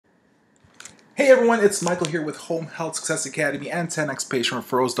Hey everyone, it's Michael here with Home Health Success Academy and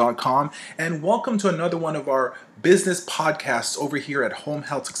 10xpatientreferrals.com, and welcome to another one of our business podcasts over here at Home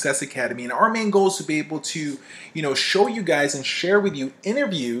Health Success Academy. And our main goal is to be able to, show you guys and share with you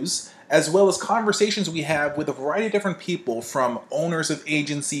interviews as well as conversations we have with a variety of different people, from owners of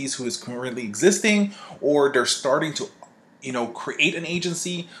agencies who is currently existing or they're starting to create an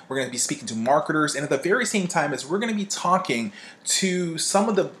agency. We're going to be speaking to marketers, and at the very same time as we're going to be talking to some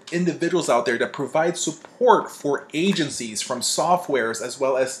of the individuals out there that provide support for agencies, from softwares as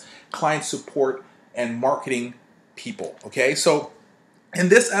well as client support and marketing people. Okay, so in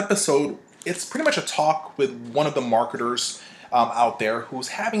this episode, it's pretty much a talk with one of the marketers out there who's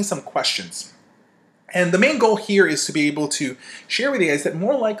having some questions. And the main goal here is to be able to share with you guys that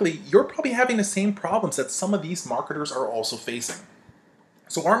more likely you're probably having the same problems that some of these marketers are also facing.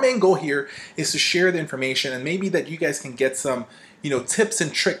 So our main goal here is to share the information, and maybe that you guys can get some, tips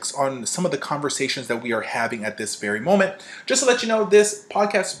and tricks on some of the conversations that we are having at this very moment. Just to let you know, this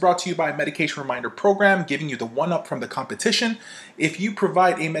podcast is brought to you by Medication Reminder Program, giving you the one up from the competition. If you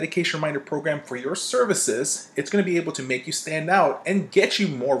provide a medication reminder program for your services, it's going to be able to make you stand out and get you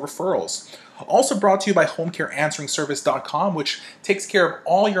more referrals. Also brought to you by HomeCareAnsweringService.com, which takes care of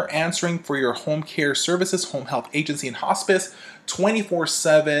all your answering for your home care services, home health agency, and hospice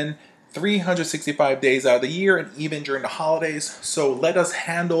 24/7, 365 days out of the year, and even during the holidays. So let us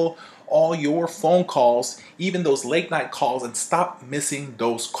handle all your phone calls, even those late night calls, and stop missing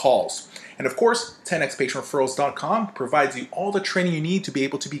those calls. And of course, 10xpatientreferrals.com provides you all the training you need to be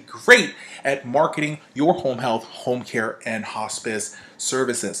able to be great at marketing your home health, home care, and hospice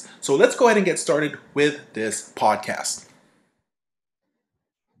services. So let's go ahead and get started with this podcast.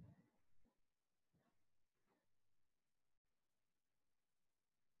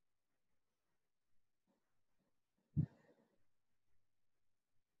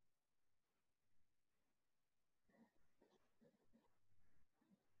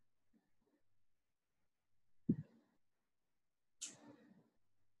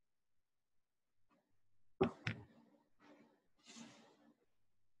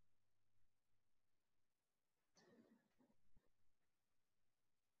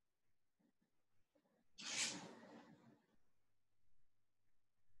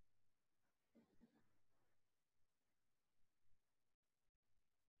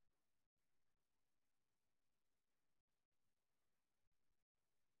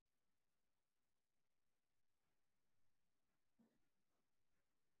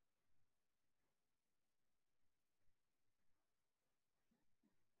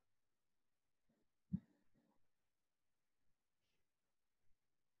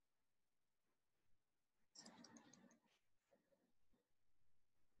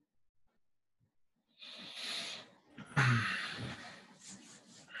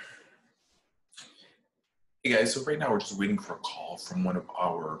 Hey guys, so right now we're just waiting for a call from one of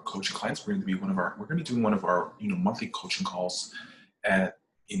our coaching clients. We're going to be doing one of our monthly coaching calls at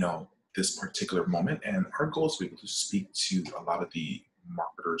this particular moment, and our goal is to be able to speak to a lot of the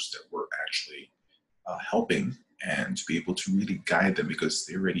marketers that we're actually helping, and to be able to really guide them, because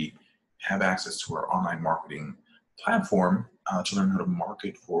they already have access to our online marketing platform to learn how to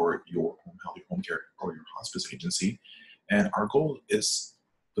market for your home health, your home care, or your hospice agency. And our goal is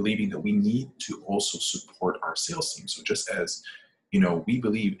believing that we need to also support our sales team. So just as we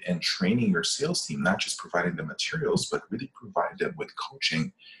believe in training your sales team, not just providing them materials, but really provide them with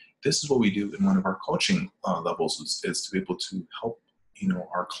coaching. This is what we do in one of our coaching levels, is to be able to help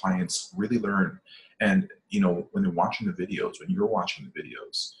our clients really learn. And when they're watching the videos, when you're watching the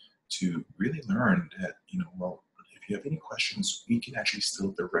videos, to really learn that well, if you have any questions, we can actually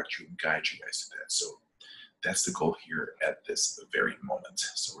still direct you and guide you guys to that. So that's the goal here at this very moment.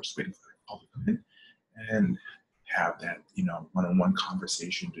 So we're just waiting for the call to come in and have that one-on-one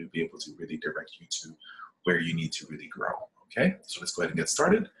conversation to be able to really direct you to where you need to really grow. Okay, so let's go ahead and get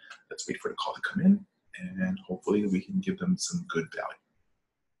started. Let's wait for the call to come in, and hopefully we can give them some good value.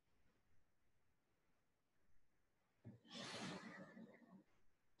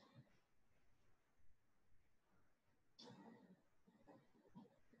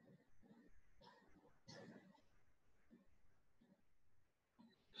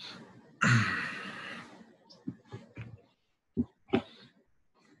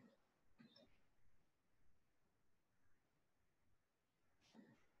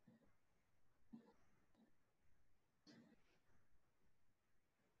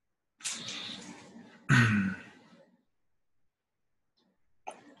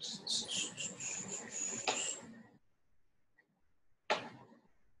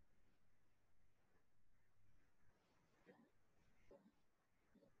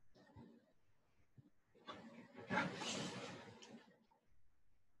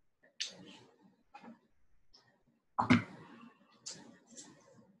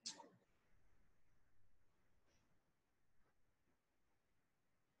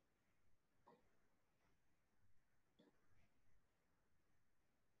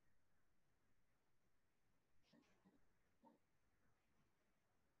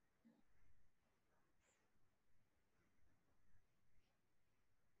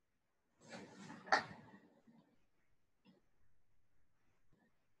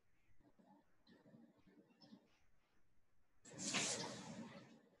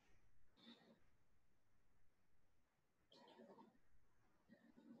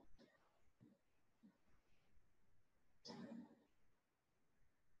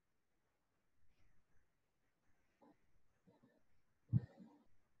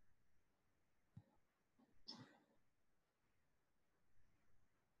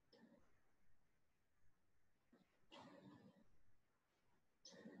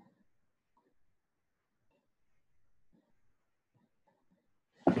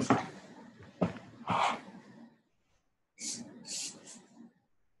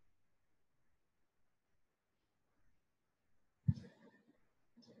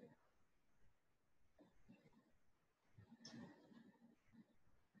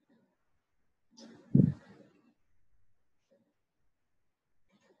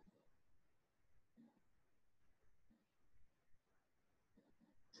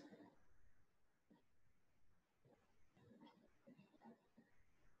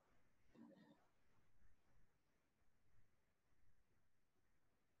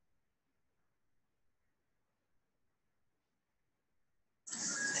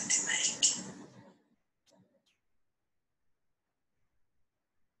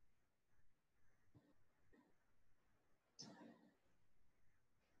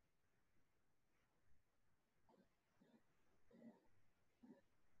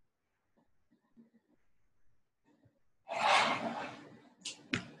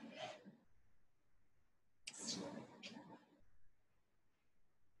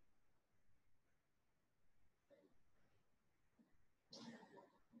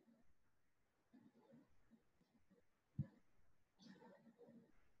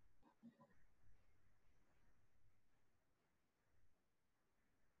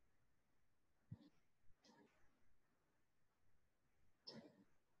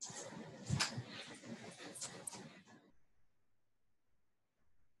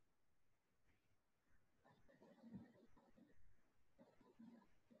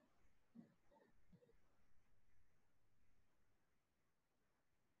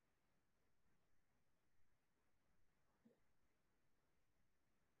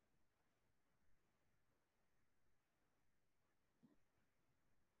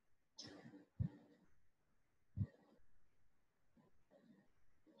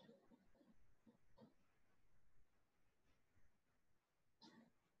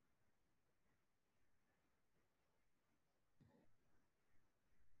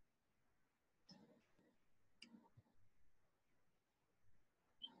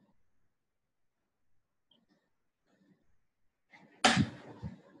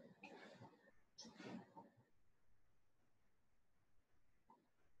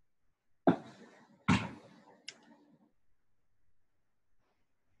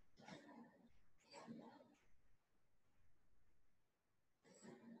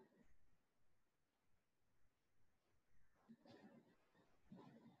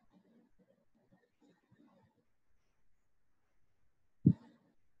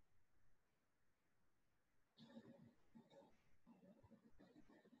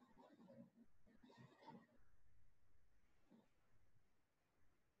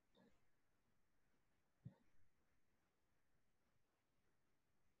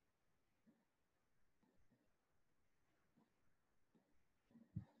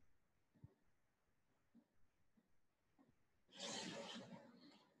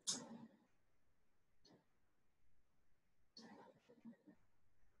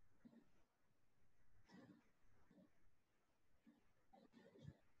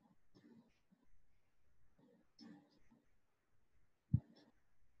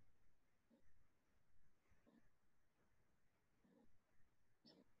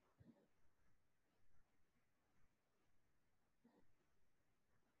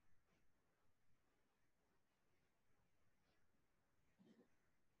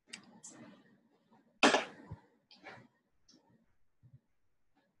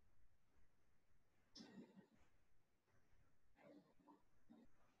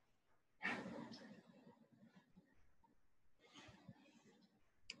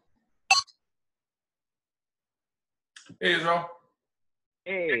 Hey Israel,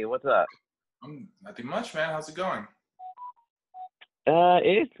 Hey, what's up? I'm nothing much, man. How's it going?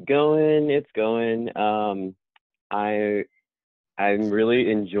 It's going. I I'm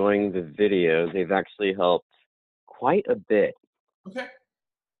really enjoying the videos. They've actually helped quite a bit. Okay.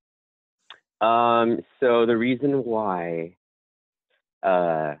 So the reason why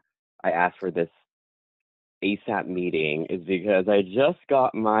uh I asked for this ASAP meeting is because I just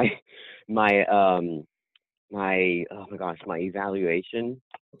got my oh my gosh, my evaluation,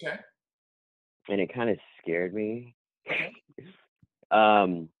 Okay. and it kind of scared me. Okay.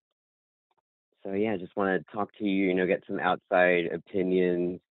 Um, so yeah, I just want to talk to you, get some outside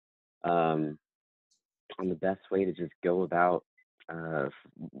opinions. Um, on the best way to just go about uh,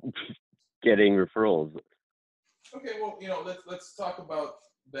 getting referrals. Okay. Well, let's talk about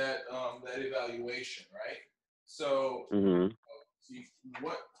that evaluation, right? So, hmm see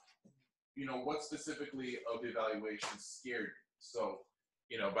what what specifically of the evaluation scared you. So,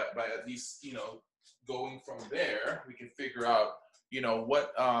 by at least going from there, we can figure out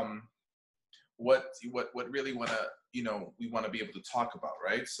what really wanna we want to be able to talk about,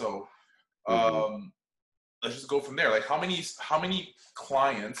 right? So, hmm um, let's just go from there. Like how many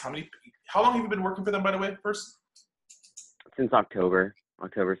clients, how long have you been working for them, by the way? First, Since October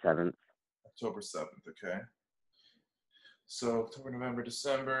 7th. October 7th. Okay. So October, November,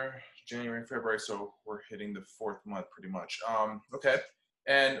 December, January, February. So we're hitting the fourth month pretty much. Okay.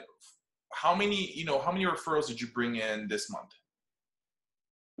 And how many referrals did you bring in this month?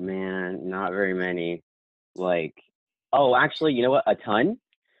 Man, not very many. Like, oh, actually, you know what? A ton,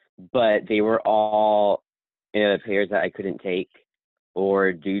 but they were all payers that I couldn't take,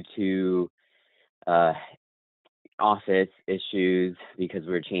 or due to uh, office issues because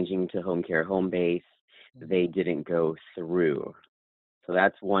we were changing to home care, home base. Mm-hmm. They didn't go through. So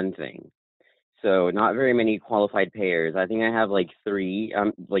that's one thing. So not very many qualified payers. I think I have like three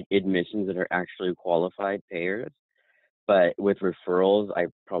like admissions that are actually qualified payers. But with referrals, I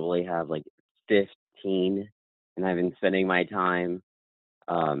probably have like 15, and I've been spending my time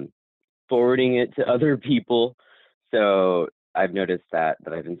um, forwarding it to other people. So I've noticed that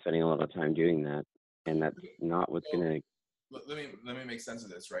I've been spending a lot of time doing that, and that's not what's So gonna. let me make sense of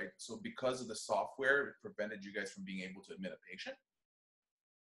this, right? So because of the software, it prevented you guys from being able to admit a patient.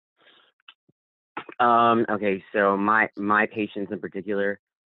 Okay, so my patients in particular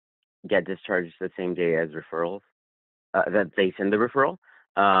get discharged the same day as referrals. That they send the referral.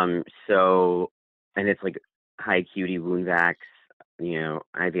 So, and it's like high acuity wound vacs,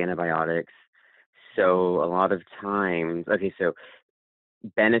 IV antibiotics. So a lot of times, okay, so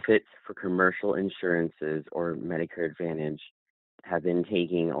benefits for commercial insurances or Medicare Advantage have been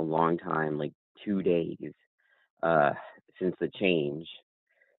taking a long time, like 2 days, uh, since the change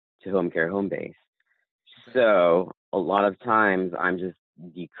to home care home base. Okay. So a lot of times I'm just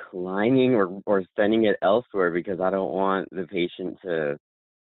declining or sending it elsewhere because I don't want the patient to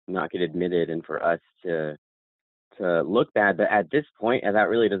not get admitted and for us to look bad. But at this point, and that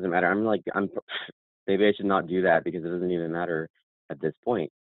really doesn't matter. I'm maybe I should not do that because it doesn't even matter at this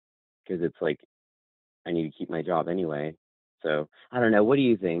point because it's like I need to keep my job anyway. So I don't know. What do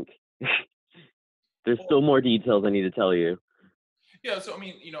you think? There's Well, still more details I need to tell you. yeah. So I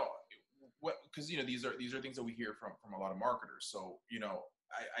mean, what because these are things that we hear from a lot of marketers. So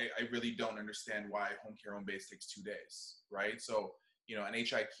I really don't understand why home care home base takes 2 days, right? So an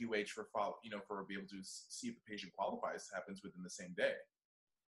HIQH for follow, for be able to see if the patient qualifies happens within the same day.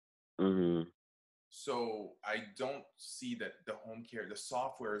 hmm So I don't see that the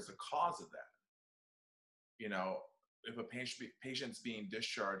software is the cause of that. You know, if a patient's being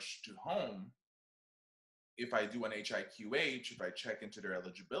discharged to home, if I do an HIQH, if I check into their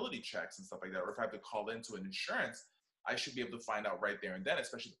eligibility checks and stuff like that, or if I have to call into an insurance, I should be able to find out right there and then,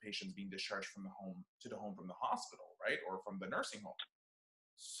 especially the patient's being discharged from the home to the home from the hospital, right, or from the nursing home.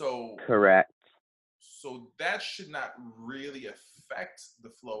 So, Correct. so that should not really affect the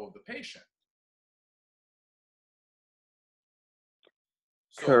flow of the patient.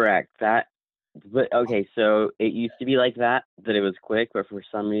 So, Correct. But okay, so it used to be like that it was quick, but for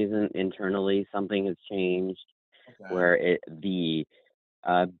some reason internally something has changed okay. where the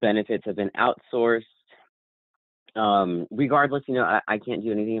benefits have been outsourced. Regardless, I can't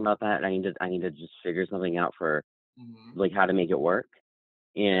do anything about that. I need to just figure something out for Mm-hmm. like how to make it work.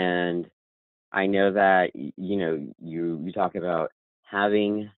 Okay. And I know that you talk about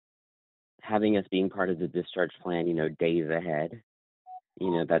having having us being part of the discharge plan, days ahead.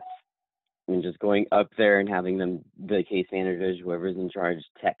 That's and just going up there and having the case managers, whoever's in charge,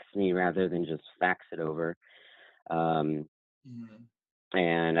 text me rather than just fax it over. Um, Mm-hmm.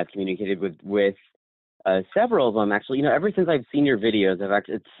 and I've communicated with Several of them actually. Ever since I've seen your videos, I've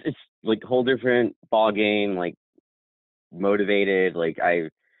actually it's like a whole different ball game. Like motivated. Like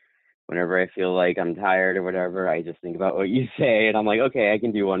whenever I feel like I'm tired or whatever, I just think about what you say, and I'm like, okay, I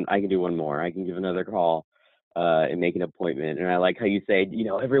can do one. I can do one more. I can give another call, and make an appointment. And I like how you say,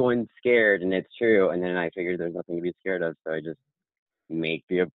 everyone's scared, and it's true. And then I figured there's nothing to be scared of, so I just make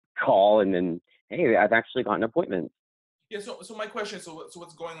the call, and then hey, I've actually gotten appointments. Yeah, so my question, so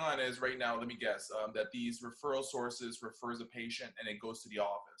what's going on is right now, let me guess, that these referral sources refers a patient and it goes to the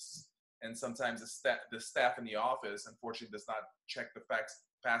office. And sometimes the staff in the office, unfortunately, does not check the facts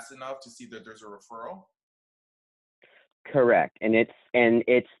fast enough to see that there's a referral. Correct, and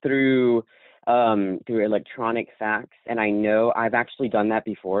it's through electronic fax, and I know I've actually done that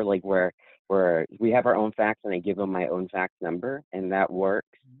before, like where we have our own fax, and I give them my own fax number, and that works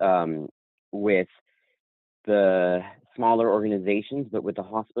with the smaller organizations, but with the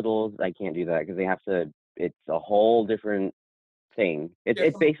hospitals, I can't do that because they have to. It's a whole different thing. Yeah,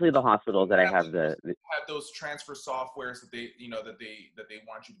 It's some basically the hospitals that I have have like the have those transfer softwares that they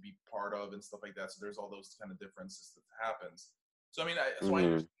want you to be part of and stuff like that. So there's all those kind of differences that happens. So I mean, I mhm.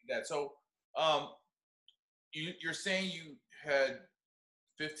 understand that. So um, you're saying you had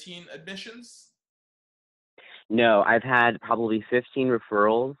 15 admissions, No, I've had probably 15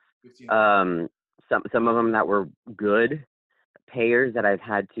 referrals. 15 referrals. Um, some of them that were good payers that I've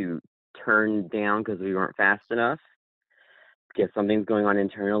had to turn down because we weren't fast enough because something's going on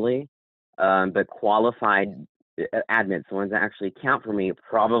internally. But qualified admits, the ones that actually count for me,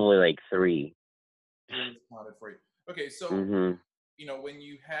 probably like three. Three is counted for you. Okay, so Hmm. when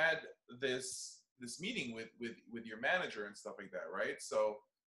you had this meeting with your manager and stuff like that, right? So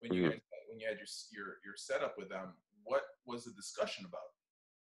when you Hmm. guys when you had your setup with them, what was the discussion about?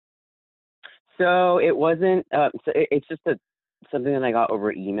 So it wasn't. It's just something that I got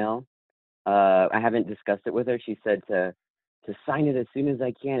over email. I haven't discussed it with her. She said to sign it as soon as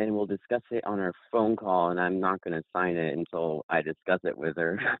I can, and we'll discuss it on our phone call. And I'm not going to sign it until I discuss it with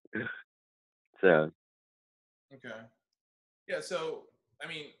her. So. Okay. Yeah, so I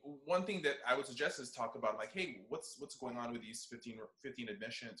mean, one thing that I would suggest is talk about like, hey, what's going on with these 15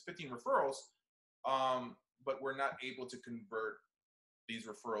 admissions, 15 referrals, but we're not able to convert these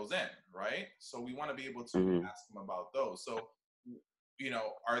referrals in, right? So we want to be able to Hmm. ask them about those. So,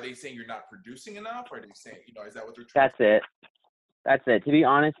 are they saying you're not producing enough? Or are they saying, is that what they're trying to? That's it. That's it. To be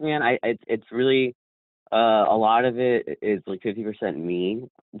honest, man, it's really a lot of it is like 50% me,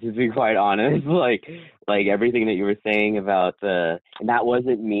 to be quite honest. Like everything that you were saying about and that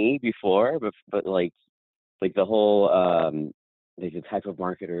wasn't me before, but like the whole like the type of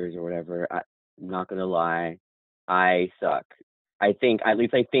marketers or whatever. I'm not gonna lie, I suck. At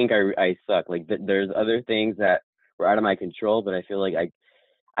least I think I suck. Like there's other things that were out of my control, but I feel like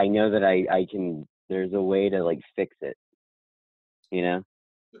I know that I can. There's a way to like fix it, you know.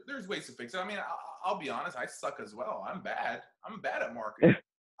 There's ways to fix it. I mean, I'll be honest, I suck as well. I'm bad. I'm bad at marketing.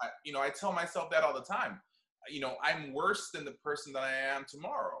 I tell myself that all the time. I'm worse than the person that I am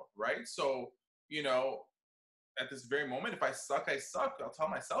tomorrow, right? So, you know, at this very moment, if I suck, I suck. I'll tell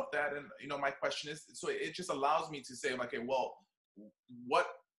myself that. And, my question is, so it just allows me to say, okay, well, what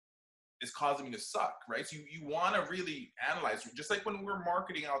is causing me to suck, right? So you want to really analyze, just like when we're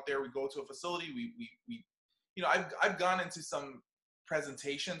marketing out there, we go to a facility, we I've gone into some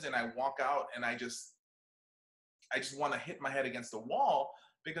presentations and I walk out and I just want to hit my head against the wall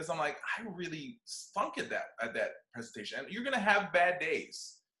because I'm like, I really stunk at that presentation. And you're gonna have bad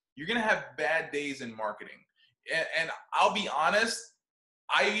days. You're gonna have bad days in marketing. And I'll be honest,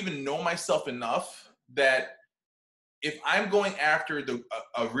 I even know myself enough that if I'm going after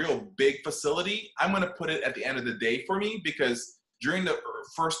a real big facility, I'm going to put it at the end of the day for me because during the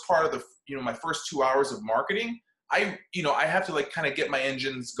first part of my first 2 hours of marketing, I have to like kind of get my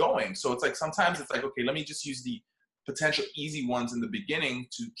engines going. So it's like sometimes it's like, okay, let me just use the potential easy ones in the beginning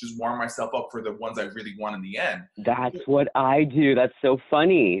to just warm myself up for the ones I really want in the end. That's what I do. That's so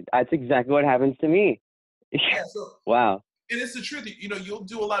funny. That's exactly what happens to me. Yeah. So Wow. and it's the truth. You'll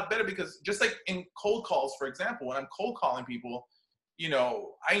do a lot better because just like in cold calls, for example, when I'm cold calling people,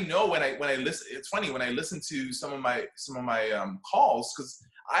 I know when I listen. It's funny when I listen to some of my calls because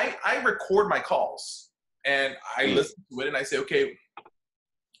I record my calls and I Mm. listen to it and I say okay,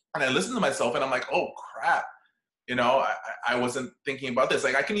 and I listen to myself and I'm like, oh crap, I wasn't thinking about this.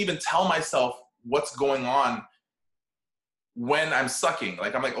 Like I can even tell myself what's going on when I'm sucking.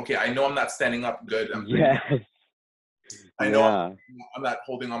 Like I'm like, okay, I know I'm not standing up good. Yes. I know Yeah. I'm not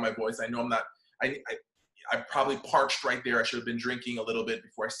holding on my voice. I know I'm not. I probably parched right there. I should have been drinking a little bit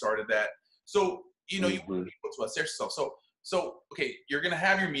before I started that. So you want to Hmm. be able to assess yourself. So okay, you're gonna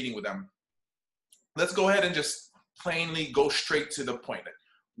have your meeting with them. let's go ahead and just plainly go straight to the point.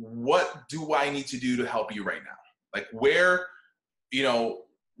 What do I need to do to help you right now? Like where,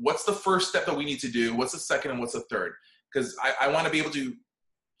 what's the first step that we need to do? What's the second and what's the third? Because I want to be able to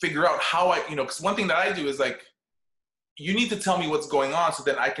figure out how because one thing that I do is like, you need to tell me what's going on so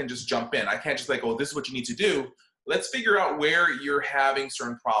that I can just jump in. I can't just like, oh, this is what you need to do. Let's figure out where you're having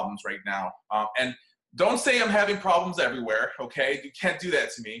certain problems right now. And don't say I'm having problems everywhere, okay? You can't do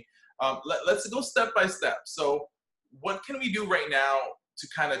that to me. Let's go step by step. So what can we do right now to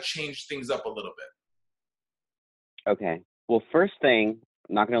kind of change things up a little bit? Okay. Well, first thing,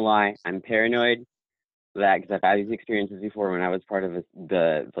 I'm not going to lie, I'm paranoid that because I've had these experiences before when I was part of when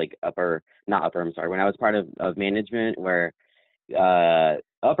I was part of management where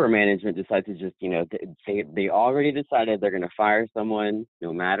upper management decides to just, they already decided they're going to fire someone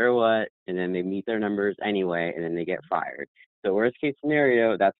no matter what, and then they meet their numbers anyway, and then they get fired. So worst case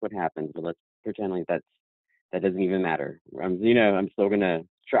scenario, that's what happens. But let's pretend like that doesn't even matter. I'm still going to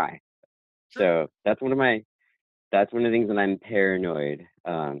try. Sure. So that's one of the things that I'm paranoid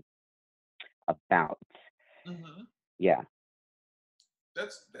about. Mm-hmm. Yeah.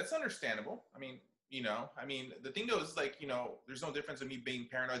 That's understandable. I mean, the thing though is like, there's no difference in me being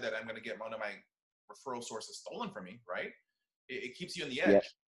paranoid that I'm going to get one of my referral sources stolen from me, right? It keeps you on the edge.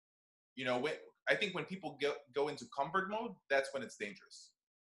 Yeah. I think when people go into comfort mode, that's when it's dangerous.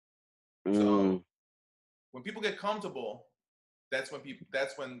 So when people get comfortable, that's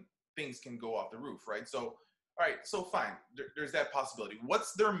when things can go off the roof, right? So, all right, so fine. There's that possibility.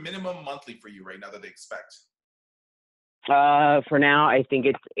 What's their minimum monthly for you right now that they expect? For now, I think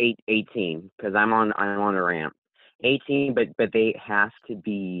it's 18 because I'm on a ramp. 18, but they have to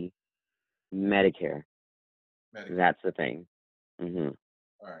be Medicare. That's the thing. Mm-hmm.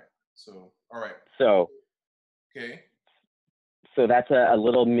 All right. So, all right. So. Okay. So that's a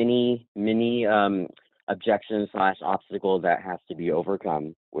little mini objection / obstacle that has to be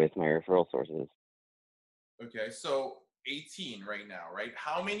overcome with my referral sources. Okay, so 18 right now, right?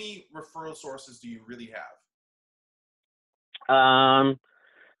 How many referral sources do you really have?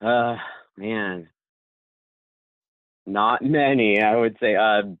 Man, not many. I would say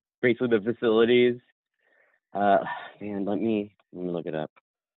basically the facilities. Man, let me look it up.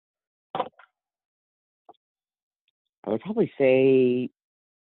 I would probably say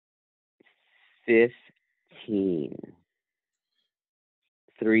 15.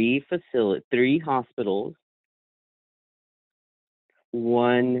 3 hospitals,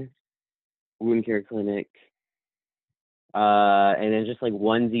 1 wound care clinic, and then just like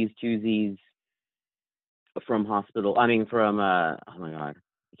onesies, twosies from hospital. I mean, from oh my god,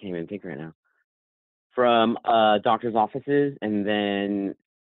 I can't even think right now. From doctors' offices, and then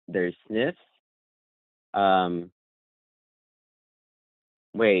there's sniffs.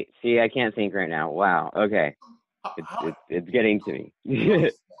 Wait, see, I can't think right now. Wow. Okay, it's getting to me.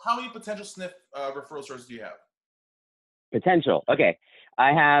 How many potential sniff referral sources do you have? Potential. Okay,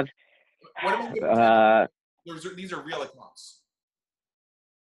 I have. What about these are real accounts.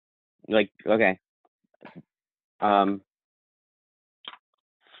 Like, okay. 5,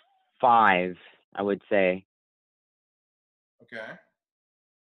 I would say. Okay.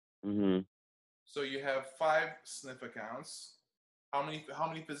 Mm-hmm. So you have 5 sniff accounts. How many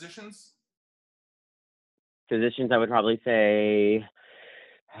physicians? Physicians, I would probably say.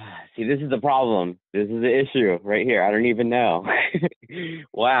 See, this is the problem. This is the issue right here. I don't even know.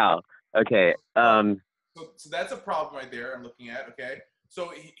 Wow. Okay. So that's a problem right there. I'm looking at. Okay.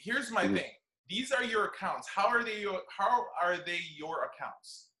 So here's my thing. These are your accounts. How are they your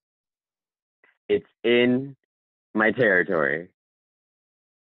accounts? It's in my territory.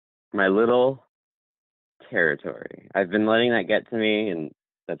 My little territory. I've been letting that get to me, and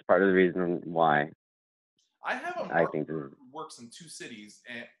that's part of the reason why. I have a marketer who works in 2 cities,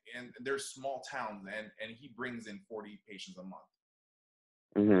 and they're small towns, and he brings in 40 patients a month.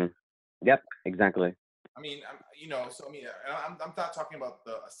 Mm-hmm. Yep, exactly. I mean, I'm not talking about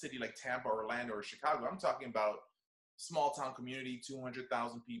a city like Tampa, Orlando, or Chicago. I'm talking about small town community,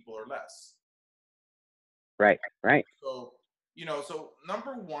 200,000 people or less. Right. So, so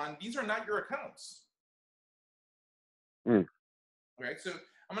number one, these are not your accounts. Mm. Okay, so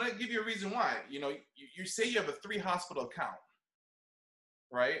I'm going to give you a reason why. You say you have a 3 hospital account,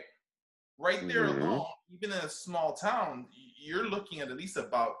 right? Right there alone, even in a small town, you're looking at least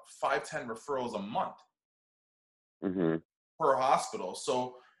about 5-10 referrals a month per hospital.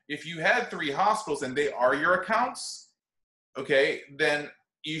 So if you had 3 hospitals and they are your accounts, okay, then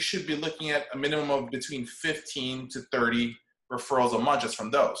you should be looking at a minimum of between 15 to 30 referrals a month just from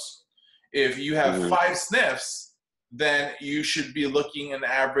those. If you have 5 SNFs, then you should be looking an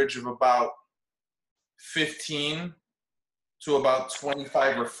average of about 15 to about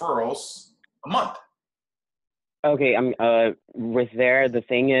 25 referrals a month. Okay, I'm with there. The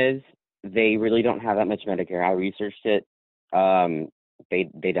thing is, they really don't have that much Medicare. I researched it.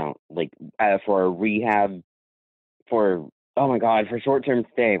 They don't like for rehab for oh my god for short term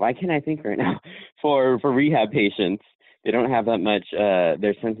stay. Why can't I think right now? For rehab patients, they don't have that much.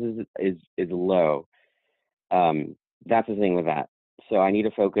 Their census is low. That's the thing with that. So I need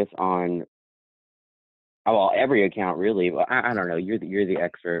to focus on well every account really. But I don't know. You're the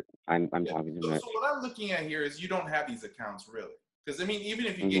expert. I'm Yeah. talking too So much. what I'm looking at here is you don't have these accounts really. Because I mean, even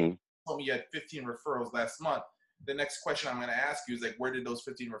if you Mhm. told me you had 15 referrals last month, the next question I'm going to ask you is like, where did those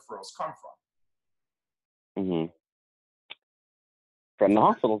 15 referrals come from? Mhm. From the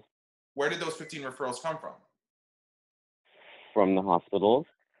hospitals. Where did those 15 referrals come from? From the hospitals.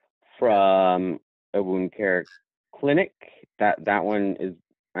 Okay. From a wound care clinic. That one is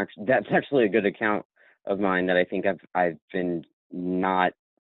that's actually a good account of mine that I think I've been not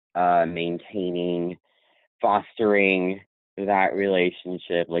maintaining, fostering that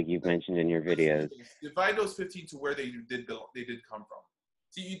relationship like you've mentioned in your Let's do videos. this. Divide those 15 to where they did come from.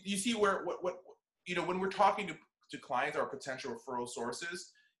 So you see where what when we're talking to clients or potential referral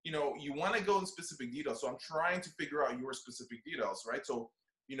sources, you want to go in specific details. So I'm trying to figure out your specific details, right? So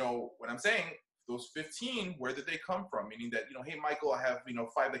what I'm saying, those 15, where did they come from? Meaning that hey Michael, I have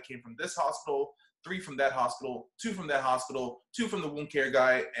 5 that came from this hospital, 3 from that hospital, 2 from that hospital, 2 from the wound care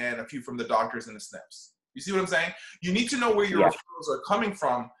guy, and a few from the doctors and the SNPs. You see what I'm saying? You need to know where your Yes. referrals are coming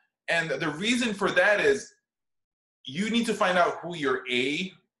from, and the reason for that is you need to find out who your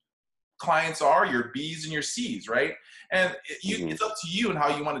A clients are, your B's and your C's, right? And Mhm. it's up to you and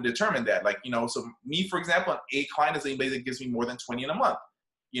how you want to determine that. Like, so me, for example, an A client is anybody that gives me more than 20 in a month.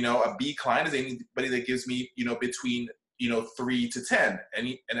 A B client is anybody that gives me, between, 3 to 10.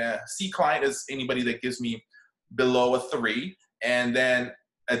 And a C client is anybody that gives me below a 3. And then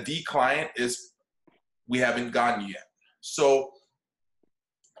a D client is we haven't gotten yet. So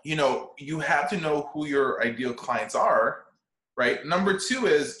you have to know who your ideal clients are, right? Number 2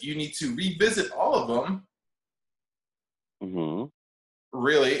 is you need to revisit all of them, Mhm.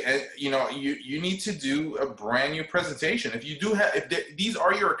 really, and you need to do a brand new presentation. If you do have, if these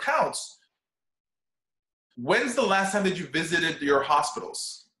are your accounts, when's the last time that you visited your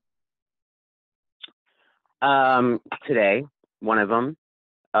hospitals? Today, one of them.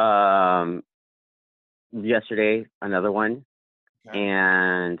 Um, yesterday, another one, Okay.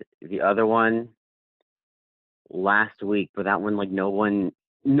 and the other one last week. But that one, like, no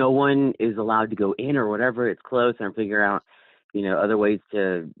one is allowed to go in or whatever. It's closed, and I'm figuring out, other ways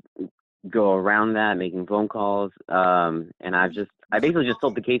to go around that, making phone calls. And I Who's your basically just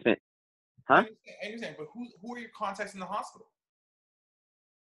told the case man, huh? I understand, but who are your contacts in the hospital?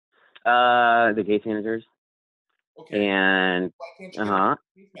 The case managers, Okay. and Why can't you uh get a huh,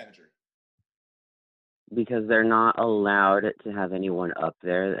 case manager? because they're not allowed to have anyone up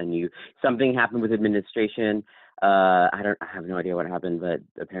there. And something happened with administration. I have no idea what happened, but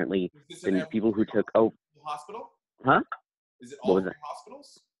apparently Is this in the every people who took hospital? huh? Is it What all was 3 that?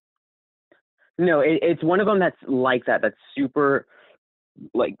 hospitals? No, it's one of them that's like that. That's super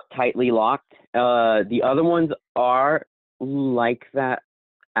like tightly locked. The other ones are like that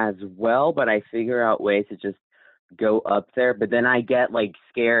as well, but I figure out ways to just go up there. But then I get like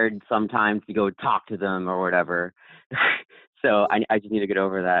scared sometimes to go talk to them or whatever. So I just need to get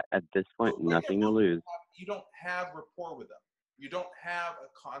over that. At this point, So right now, nothing to lose. you don't have rapport with them. You don't have a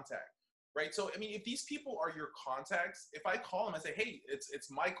contact, right? So I mean, if these people are your contacts, if I call them and say, "Hey,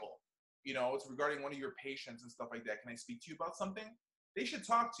 it's Michael," it's regarding one of your patients and stuff like that. Can I speak to you about something? They should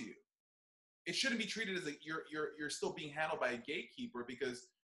talk to you. It shouldn't be treated as you're still being handled by a gatekeeper, because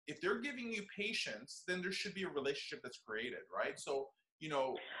if they're giving you patients, then there should be a relationship that's created, right? So you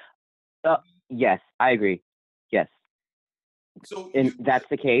know, Uh, yes, I agree. Yes. so And that's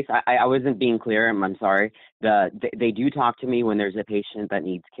the case. I wasn't being clear. I'm sorry. They do talk to me when there's a patient that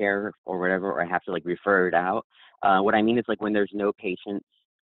needs care or whatever, or I have to like refer it out. What I mean is like when there's no patients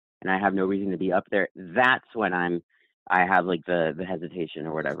and I have no reason to be up there. That's when I have like the hesitation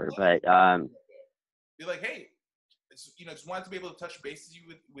or whatever. But be like, hey, just wanted to be able to touch bases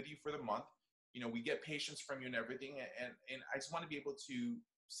with you for the month. We get patients from you and everything, and I just want to be able to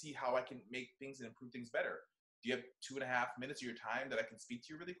see how I can make things and improve things better. Do you have 2.5 minutes of your time that I can speak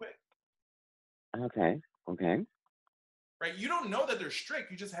to you really quick? okay, okay, Right? You don't know that they're strict.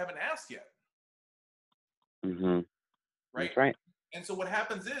 You just haven't asked yet, mhm, right? that's right. And so what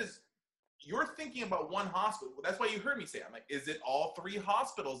happens is you're thinking about one hospital. That's why you heard me say, I'm like, is it all 3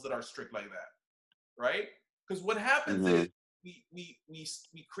 hospitals that are strict like that? Right? Because what happens is Mhm, we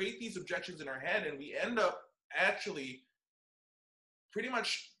create these objections in our head, and we end up actually pretty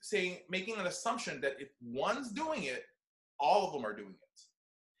much making an assumption that if one's doing it, all of them are doing it.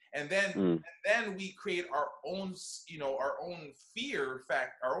 And then we create our own, our own fear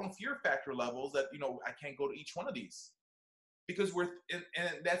factor levels that, I can't go to each one of these because and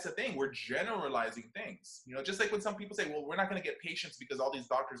that's the thing, we're generalizing things, just like when some people say, well, we're not going to get patients because all these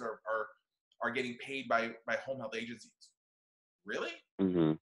doctors are getting paid by home health agencies. Really?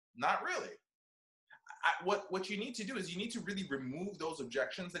 Mm-hmm. Not really. What you need to do is you need to really remove those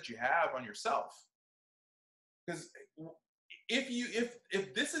objections that you have on yourself. Because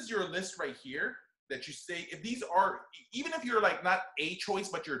if this is your list right here that you say, if these are, even if you're like not A choice,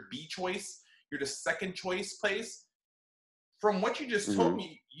 but you're B choice, you're the second choice place, from what you just told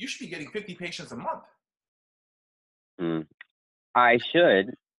me, you should be getting 50 patients a month. I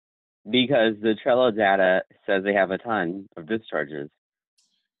should, because the Trello data says they have a ton of discharges.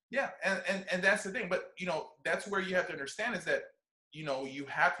 Yeah, and that's the thing. But, that's where you have to understand is that, you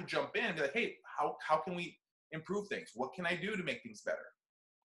have to jump in and be like, hey, how can we improve things? What can I do to make things better?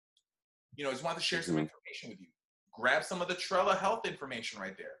 I just wanted to share some information with you. Grab some of the Trello health information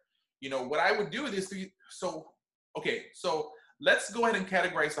right there. What I would do is, so let's go ahead and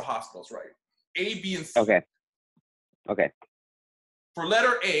categorize the hospitals, right? A, B, and C. Okay. For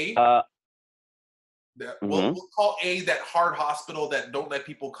letter A, we'll call A that hard hospital that don't let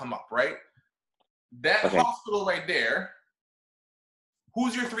people come up, right? That hospital right there,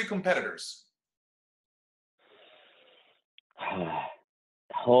 who's your three competitors?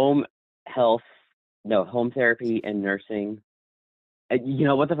 Home therapy and nursing. You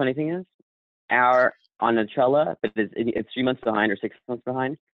know what the funny thing is? On Atrella, but it's 3 months behind or 6 months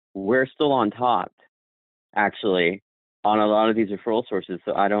behind. We're still on top, actually, on a lot of these referral sources.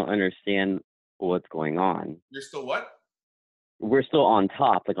 So I don't understand what's going on. You're still what? We're still on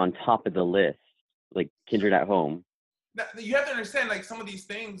top, like on top of the list, like Kindred at Home. Now, you have to understand, like, some of these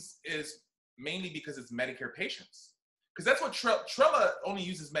things is mainly because it's Medicare patients. Because that's what Trella only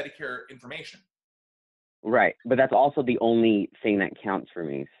uses Medicare information. Right, but that's also the only thing that counts for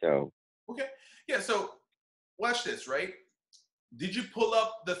me. So. Okay. Yeah. So watch this, right? Did you pull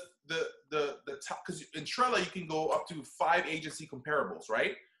up the top? Because in Trella you can go up to 5 agency comparables,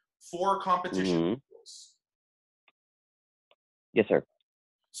 right? 4 competition. Yes, sir.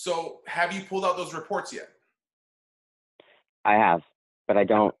 So have you pulled out those reports yet? I have, but I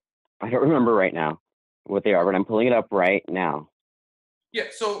don't remember right now what they are, but I'm pulling it up right now. Yeah.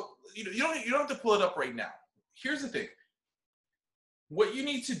 So you don't have to pull it up right now. Here's the thing. What you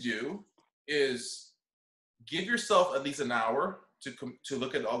need to do is give yourself at least an hour to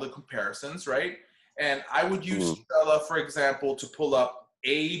look at all the comparisons, right? And I would use Trella, for example, to pull up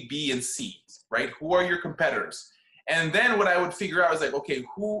A, B, and C, right? Who are your competitors? And then what I would figure out is like, okay,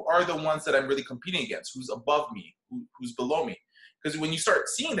 who are the ones that I'm really competing against? Who's above me? Who's below me? Because when you start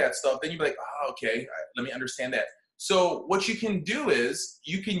seeing that stuff, then you're like, oh, okay, let me understand that. So what you can do is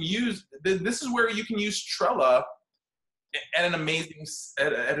you can use, this is where you can use Trella. And an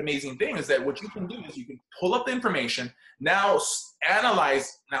amazing thing is that what you can do is you can pull up the information, now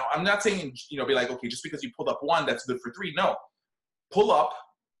analyze. Now, I'm not saying, be like, okay, just because you pulled up 1, that's good for 3. No, pull up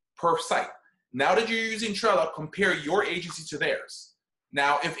per site. Now that you're using Trello, compare your agency to theirs.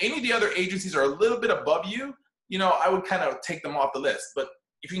 Now, if any of the other agencies are a little bit above you, I would kind of take them off the list. But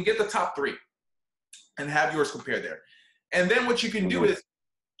if you can get the top 3 and have yours compared there. And then what you can do is,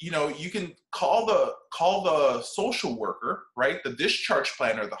 you can call the social worker, right? The discharge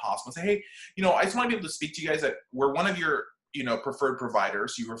planner of the hospital, say, hey, I just want to be able to speak to you guys that we're one of your, preferred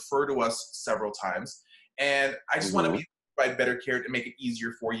providers. You refer to us several times. And I just want to provide better care to make it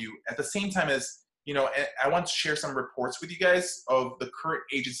easier for you. At the same time as, I want to share some reports with you guys of the current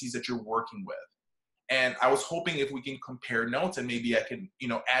agencies that you're working with. And I was hoping if we can compare notes and maybe I can,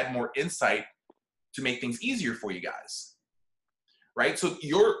 add more insight to make things easier for you guys. Right? So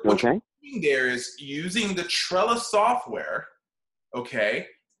what you're doing there is using the Trello software, to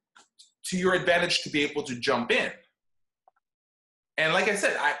your advantage to be able to jump in. And like I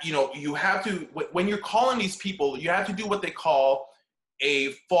said, you have to, when you're calling these people, you have to do what they call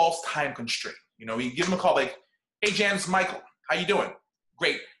a false time constraint. You give them a call like, hey, James, Michael, how you doing?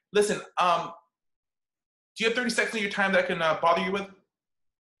 Great. Listen, do you have 30 seconds of your time that I can bother you with?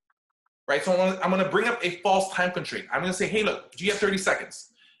 Right, so I'm going to bring up a false time constraint. I'm going to say, hey, look, do you have 30 seconds?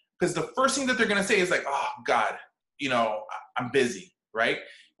 Because the first thing that they're going to say is like, oh, God, I'm busy, right?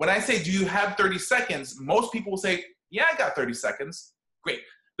 When I say, do you have 30 seconds? Most people will say, yeah, I got 30 seconds. Great.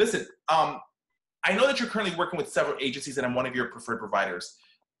 Listen, I know that you're currently working with several agencies and I'm one of your preferred providers.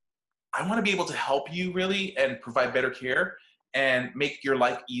 I want to be able to help you really and provide better care. and make your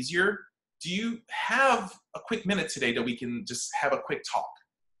life easier, do you have a quick minute today that we can just have a quick talk?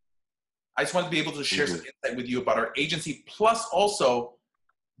 I just wanted to be able to share some insight with you about our agency, plus also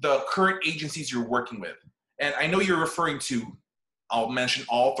the current agencies you're working with. And I know you're referring to, I'll mention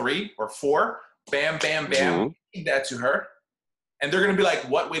all 3 or 4. Bam, bam, bam. Feed that to her. And they're going to be like,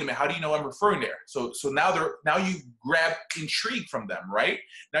 what? Wait a minute. How do you know I'm referring there? So now you grab intrigue from them, right?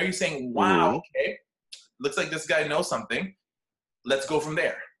 Now you're saying, wow, okay, looks like this guy knows something. Let's go from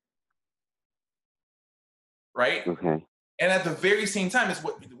there. Right? Okay. And at the very same time, is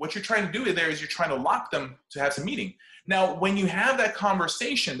what you're trying to do there is you're trying to lock them to have some meeting. Now, when you have that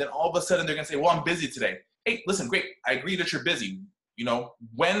conversation, then all of a sudden they're going to say, well, I'm busy today. Hey, listen, great. I agree that you're busy. You know,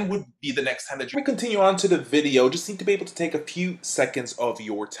 when would be the next time that we continue on to the video? Just need to be able to take a few seconds of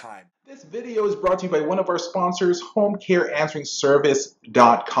your time. This video is brought to you by one of our sponsors,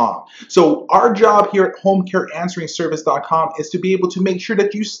 HomeCareAnsweringService.com. So our job here at HomeCareAnsweringService.com is to be able to make sure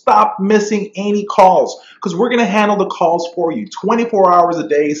that you stop missing any calls, because we're going to handle the calls for you 24 hours a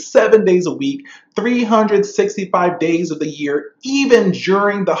day, 7 days a week, 365 days of the year, even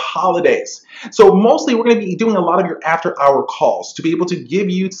during the holidays. So mostly we're going to be doing a lot of your after-hour calls to be able to give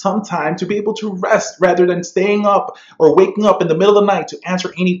you some time to be able to rest rather than staying up or waking up in the middle of the night to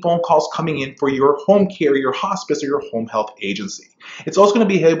answer any phone calls coming in for your home care, your hospice, or your home health agency. It's also going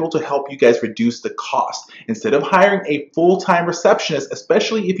to be able to help you guys reduce the cost. Instead of hiring a full-time receptionist,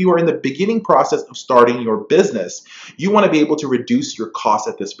 especially if you are in the beginning process of starting your business, you want to be able to reduce your costs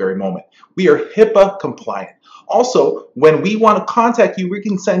at this very moment. We are HIPAA compliant. Also, when we want to contact you, we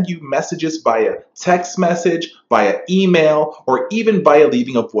can send you messages via text message, via email, or even via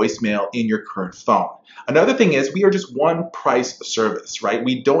leaving a voicemail in your current phone. Another thing is we are just one price service, right?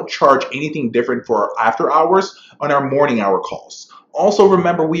 We don't charge anything different for our after hours on our morning hour calls. Also,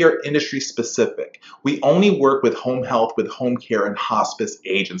 remember, we are industry specific. We only work with home health, with home care, and hospice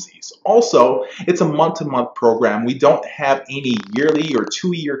agencies. Also, it's a month-to-month program. We don't have any yearly or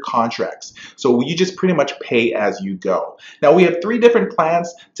 2-year contracts. So you just pretty much pay as you go. Now, we have 3 different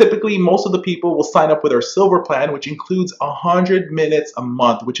plans. Typically, most of the people will sign up with our silver plan, which includes 100 minutes a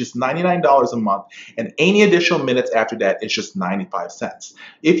month, which is $99 a month. And any additional minutes after that is just 95 cents.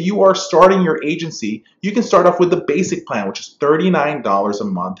 If you are starting your agency, you can start off with the basic plan, which is $39 a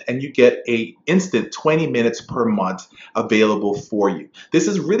month, and you get a instant 20 minutes per month available for you. This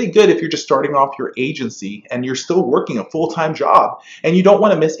is really good if you're just starting off your agency and you're still working a full-time job and you don't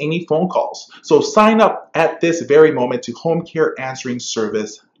want to miss any phone calls. So sign up at this very moment to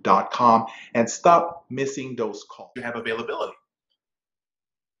HomeCareAnsweringService.com and stop missing those calls. You have availability.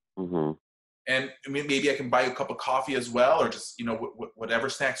 And maybe I can buy you a cup of coffee as well, or just, you know, whatever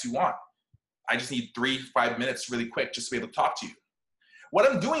snacks you want. I just need 3-5 minutes really quick just to be able to talk to you. What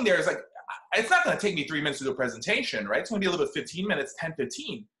I'm doing there is like, it's not going to take me 3 minutes to do a presentation, right? It's going to be a little bit 15 minutes, 10,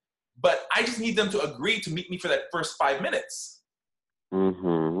 15. But I just need them to agree to meet me for that first 5 minutes.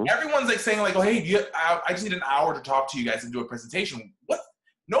 Everyone's like saying like, oh, hey, I just need an hour to talk to you guys and do a presentation. What?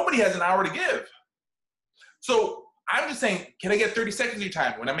 Nobody has an hour to give. So I'm just saying, can I get 30 seconds of your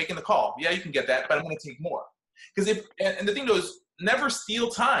time when I'm making the call? Yeah, you can get that, but I'm going to take more. Because and the thing though is, never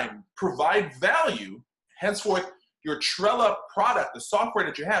steal time, provide value. Henceforth, your Trella product, the software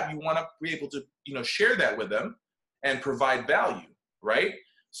that you have, you want to be able to, you know, share that with them and provide value, right?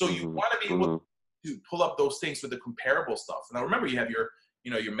 So you want to be able to pull up those things with the comparable stuff. Now remember, you have your,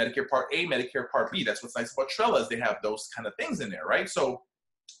 you know, your Medicare Part A, Medicare Part B. That's what's nice about Trella, is they have those kind of things in there, right? So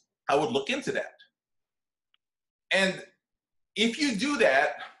I would look into that. And if you do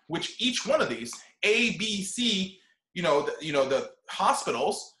that, which each one of these, A, B, C, the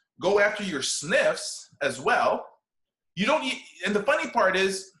hospitals go after your SNFs as well. You don't need, and the funny part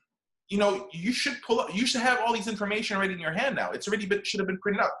is, you know, you should have all these information already in your hand now. It's already should have been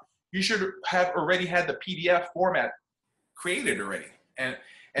printed out. You should have already had the PDF format created already and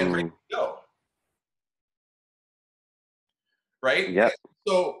ready to go. Right? Yep.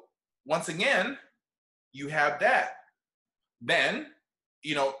 So once again, you have that. Then,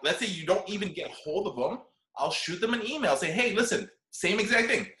 you know, let's say you don't even get a hold of them. I'll shoot them an email, say, hey, listen, same exact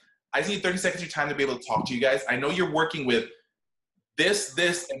thing. I just need 30 seconds of your time to be able to talk to you guys. I know you're working with this,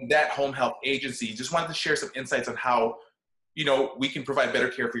 and that home health agency. Just wanted to share some insights on how, you know, we can provide better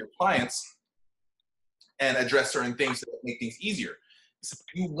care for your clients and address certain things that make things easier. So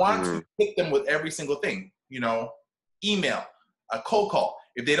you want to hit them with every single thing, you know, email, a cold call.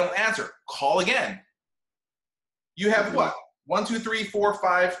 If they don't answer, call again. You have what? 1, 2, 3, 4,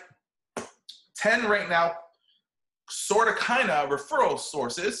 5, 10 right now, sort of kind of referral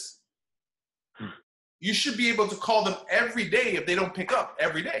sources. You should be able to call them every day if they don't pick up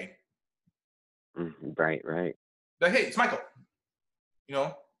every day. Right. But hey, it's Michael.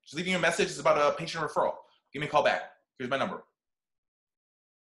 just leaving you a message. It's about a patient referral. Give me a call back. Here's my number.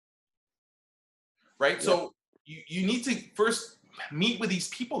 Right? Yep. So you need to first meet with these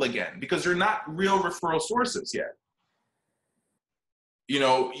people again because they're not real referral sources yet.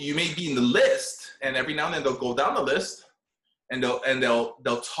 You may be in the list, and every now and then they'll go down the list and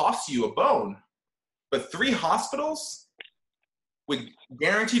they'll toss you a bone. But 3 hospitals with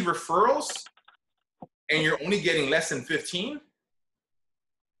guaranteed referrals, and you're only getting less than 15,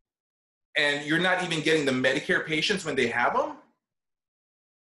 and you're not even getting the Medicare patients when they have them.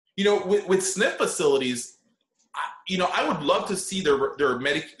 With SNF facilities, I would love to see their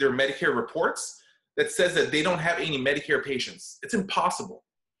Medicare reports that says that they don't have any Medicare patients. It's impossible.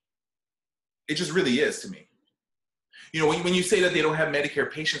 It just really is to me. When you say that they don't have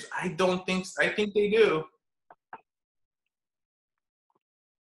Medicare patients, I think they do.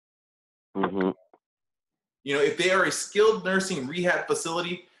 Mm-hmm. If they are a skilled nursing rehab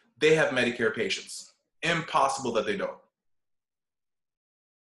facility, they have Medicare patients. Impossible that they don't.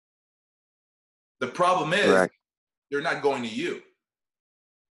 The problem is Correct. They're not going to you.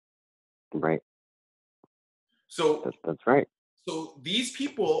 Right. So that's right. So these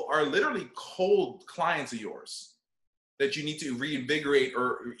people are literally cold clients of yours that you need to reinvigorate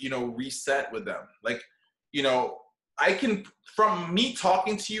or, reset with them. From me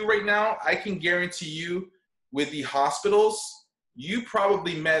talking to you right now, I can guarantee you with the hospitals, you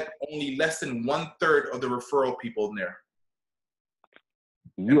probably met only less than 1/3 of the referral people in there.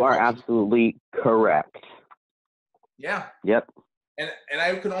 You are absolutely correct. Yeah. Yep. And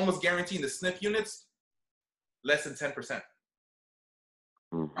I can almost guarantee in the SNF units, less than 10%.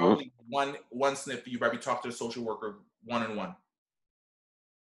 Mm-hmm. Probably one SNF, you probably talk to a social worker one-on-one.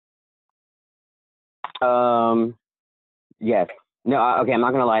 Yes. No. Okay. I'm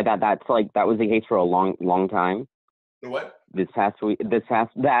not gonna lie. That was the case for a long time. The what?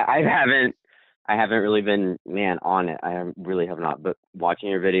 I haven't really been on it. I really have not. But watching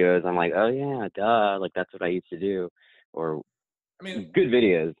your videos, I'm like, oh yeah, duh. Like that's what I used to do. Or good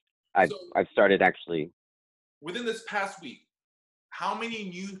videos. I've started actually. Within this past week, how many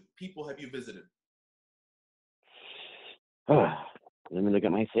new people have you visited? Let me look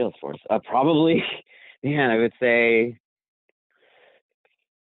at my Salesforce. Probably, I would say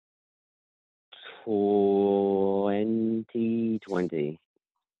 20.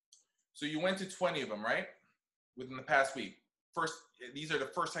 So you went to 20 of them, right? Within the past week. These are the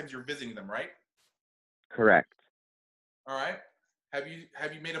first times you're visiting them, right? Correct. All right. Have you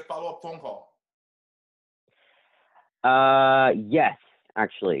made a follow-up phone call? Yes,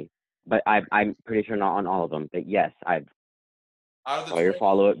 actually, but I'm pretty sure not on all of them. But yes, I've saw your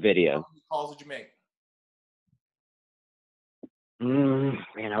follow-up video. How many calls did you make?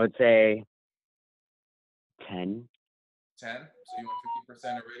 I would say 10. 10. So you went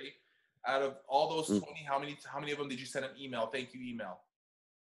 50% already. Out of all those 20, how many of them did you send an email? Thank you email.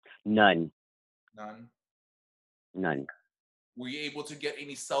 None. Were you able to get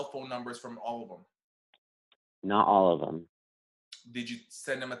any cell phone numbers from all of them? Not all of them. Did you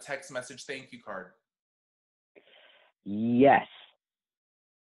send them a text message thank you card? Yes.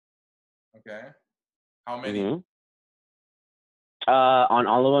 Okay. How many? Mm-hmm. On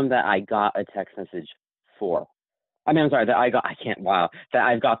all of them that I got a text message for. I mean, I'm sorry, that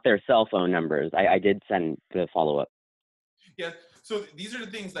I've got their cell phone numbers. I did send the follow-up. Yeah. So these are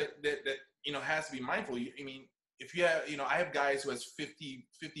the things that has to be mindful. If you have, I have guys who has 50,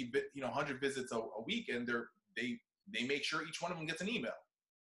 100 visits a week, and they make sure each one of them gets an email.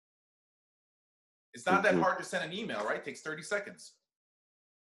 It's not that hard to send an email, right? It takes 30 seconds.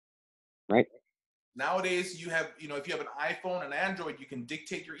 Right. Nowadays, you have, if you have an iPhone and Android, you can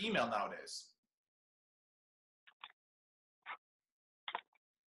dictate your email nowadays.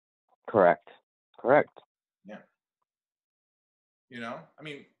 Correct. Yeah.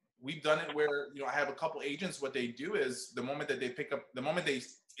 We've done it where, I have a couple agents, what they do is the moment that they pick up,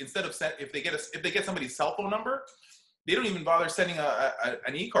 if they get somebody's cell phone number, they don't even bother sending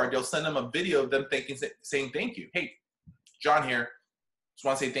an e-card. They'll send them a video of them saying thank you. Hey, John here. Just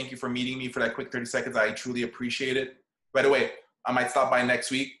want to say thank you for meeting me for that quick 30 seconds. I truly appreciate it. By the way, I might stop by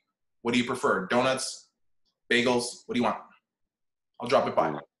next week. What do you prefer? Donuts? Bagels? What do you want? I'll drop it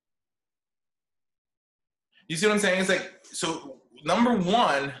by. You see what I'm saying? It's so number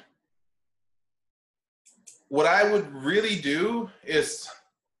one, what I would really do is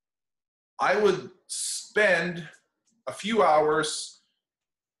I would spend a few hours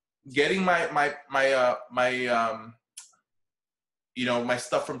getting my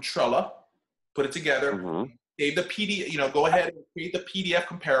stuff from Trello, put it together, save the PDF, go ahead and create the PDF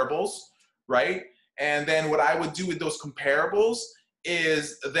comparables, right? And then what I would do with those comparables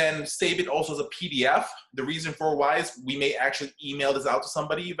is then save it also as a PDF. The reason for why is we may actually email this out to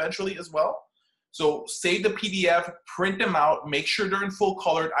somebody eventually as well. So save the PDF, print them out, make sure they're in full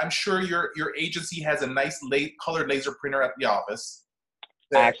color. I'm sure your agency has a nice colored laser printer at the office.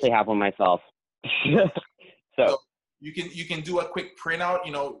 I actually have one myself. So you can do a quick printout,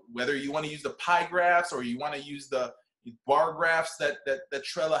 you know, whether you want to use the pie graphs or you want to use the bar graphs that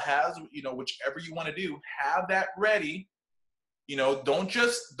Trello has, you know, whichever you want to do, have that ready. You know, don't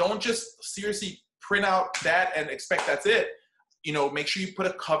just seriously print out that and expect that's it. You know, make sure you put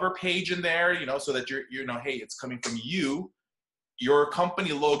a cover page in there, you know, so that you know, hey, it's coming from you, your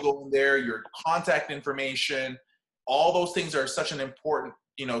company logo in there, your contact information. All those things are such an important,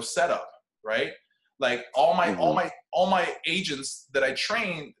 you know, setup, right? Like all my agents that I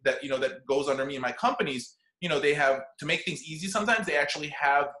train, that, you know, that goes under me in my companies, you know, they have, to make things easy, sometimes they actually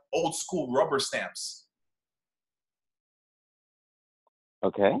have old school rubber stamps.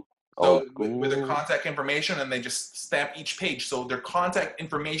 Okay. So with their contact information, and they just stamp each page. So their contact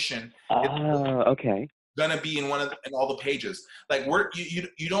information is okay. gonna be in in all the pages. Like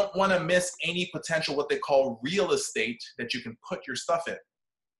you don't want to miss any potential what they call real estate that you can put your stuff in.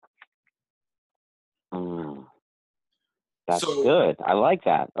 That's good. I like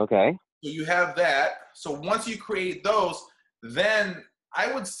that. Okay. So you have that. So once you create those, then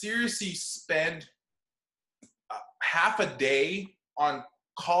I would seriously spend half a day on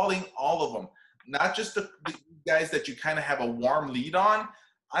calling all of them, not just the guys that you kind of have a warm lead on.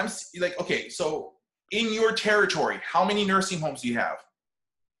 I'm like, okay, so in your territory, how many nursing homes do you have?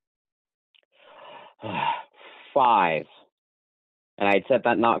 5. And I'd said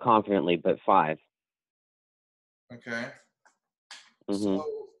that not confidently, but 5. Okay. So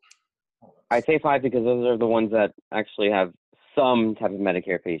I'd say 5 because those are the ones that actually have some type of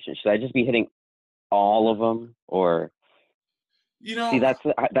Medicare patient. Should I just be hitting all of them, or? You know, see, that's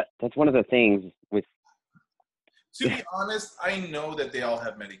one of the things with. To be honest, I know that they all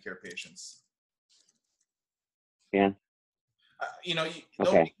have Medicare patients. Yeah. You know,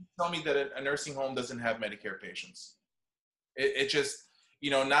 nobody can tell me that a nursing home doesn't have Medicare patients. It just, you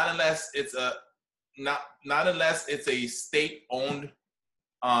know, not unless it's a state-owned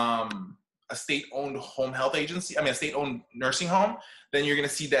a state-owned home health agency. I mean, a state-owned nursing home. Then you're going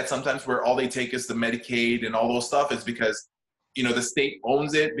to see that sometimes where all they take is the Medicaid and all those stuff, is because, you know, the state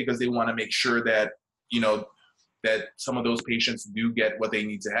owns it because they want to make sure that, you know, that some of those patients do get what they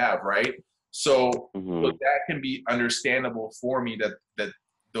need to have, right? So, so that can be understandable for me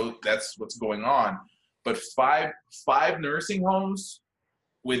that's what's going on. But five nursing homes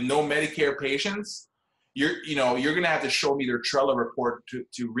with no Medicare patients, you're going to have to show me their Trello report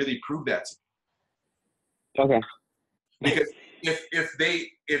to really prove that to me. Okay. Because if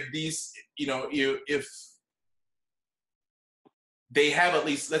they have at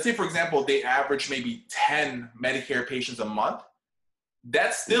least, let's say, for example, they average maybe 10 Medicare patients a month,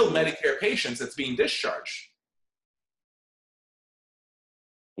 that's still Medicare patients that's being discharged.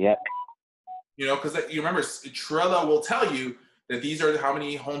 Yep. You know, because you remember, Trello will tell you that these are how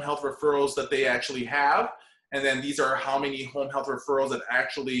many home health referrals that they actually have, and then these are how many home health referrals that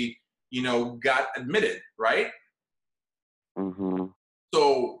actually, you know, got admitted, right?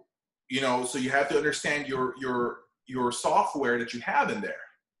 So, you know, so you have to understand your software that you have in there.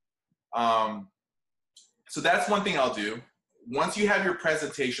 So that's one thing I'll do. Once you have your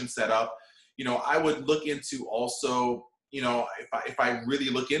presentation set up, you know, I would look into also, you know, if I really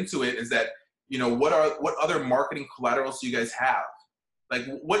look into it, is that, you know, what other marketing collaterals do you guys have? Like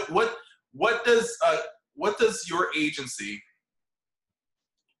what does your agency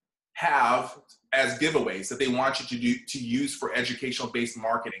have as giveaways that they want you to use for educational based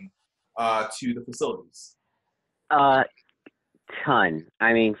marketing to the facilities? Ton.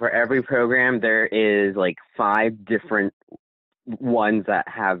 I mean, for every program, there is like 5 different ones that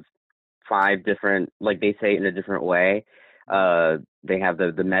have 5 different, like they say it in a different way. They have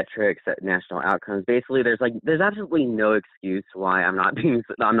the metrics, national outcomes. Basically, there's absolutely no excuse why I'm not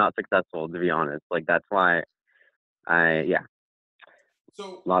successful, to be honest. Like, that's why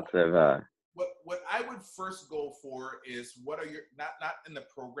So lots of what I would first go for is, what are your, not in the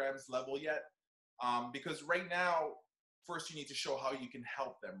programs level yet, because right now, first you need to show how you can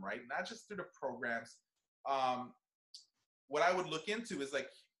help them, right? Not just through the programs. What I would look into is, like,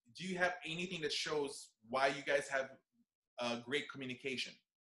 do you have anything that shows why you guys have great communication?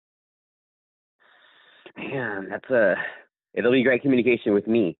 Man, it'll be great communication with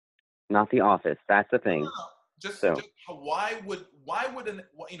me, not the office. That's the thing. Just why would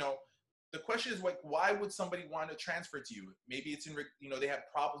you know, the question is, like, why would somebody want to transfer to you? Maybe it's in, you know, they have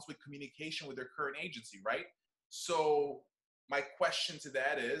problems with communication with their current agency, right? So my question to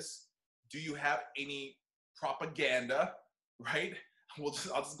that is, do you have any propaganda, right?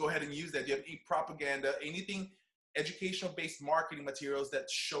 I'll just go ahead and use that. Do you have any propaganda, anything educational-based marketing materials that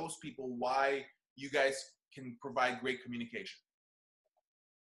shows people why you guys can provide great communication?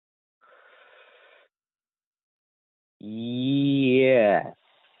 Yes.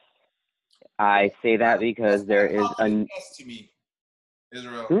 I say that because there is a yes to me,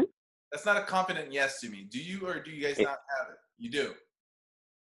 Israel. Hmm? That's not a confident yes to me. Do you, or do you guys not have it? You do.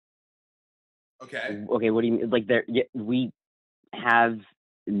 Okay. Okay, what do you mean? Like we have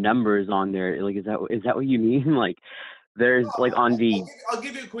numbers on there. Like, is that what you mean? Like, there's like on the. I'll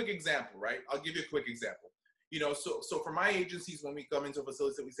give you a quick example, right? I'll give you a quick example. So for my agencies, when we come into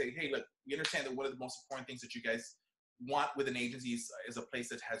facilities, that we say, hey, look, we understand that one of the most important things that you guys want with an agency is a place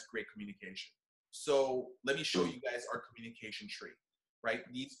that has great communication. So let me show you guys our communication tree, right?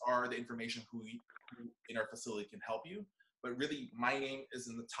 These are the information who in our facility can help you. But really, my name is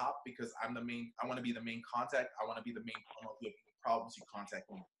in the top because I'm the main. I want to be the main contact. I want to be the main funnel. If you have any problems, you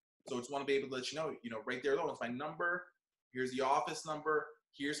contact me. So it's want to be able to let you know, right there alone, it's my number. Here's the office number.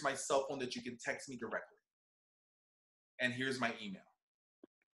 Here's my cell phone that you can text me directly. And here's my email.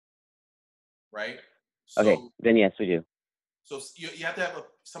 Right? Okay, then yes, we do. So you have to have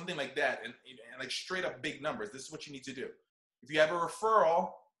something like that and like straight up big numbers. This is what you need to do. If you have a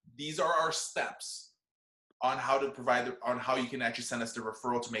referral, these are our steps on how to provide, on how you can actually send us the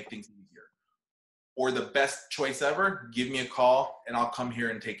referral to make things easier. Or the best choice ever, give me a call and I'll come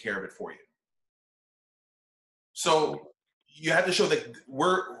here and take care of it for you. So you have to show that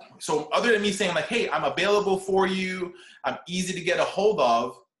so other than me saying like, hey, I'm available for you, I'm easy to get a hold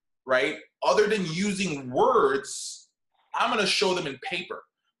of, right? Other than using words, I'm going to show them in paper.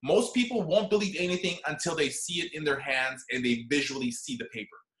 Most people won't believe anything until they see it in their hands and they visually see the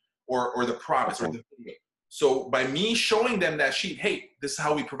paper or the promise or the video. So by me showing them that sheet, hey, this is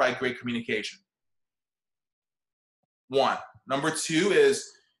how we provide great communication. One. Number two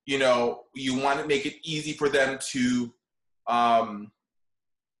is, you want to make it easy for them to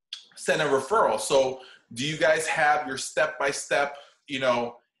send a referral. So do you guys have your step-by-step,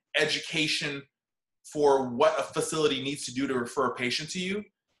 education for what a facility needs to do to refer a patient to you?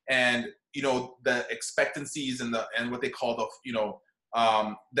 And, the expectancies and what they call the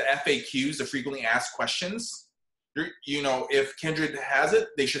FAQs, the frequently asked questions. If Kindred has it,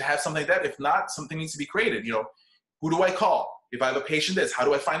 they should have something like that. If not, something needs to be created. Who do I call? If I have a patient this, how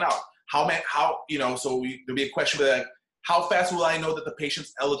do I find out? So there'll be a question for that. How fast will I know that the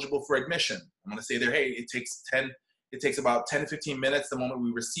patient's eligible for admission? I'm going to say there, hey, it takes about 10 to 15 minutes the moment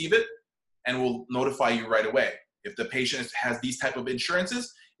we receive it, and we'll notify you right away. If the patient has these type of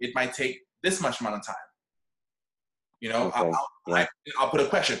insurances, it might take this much amount of time. Okay. I'll put a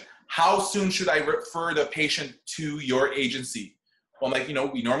question. How soon should I refer the patient to your agency? Well, I'm like,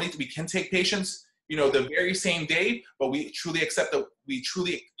 we can take patients, the very same day, but we truly accept that we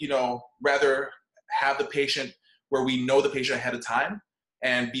truly, rather have the patient where we know the patient ahead of time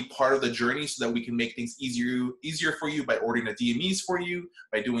and be part of the journey so that we can make things easier for you by ordering the DMEs for you,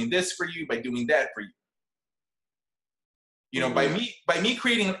 by doing this for you, by doing that for you. By me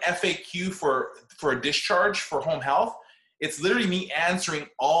creating an FAQ for a discharge for home health, it's literally me answering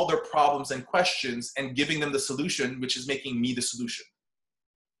all their problems and questions and giving them the solution, which is making me the solution.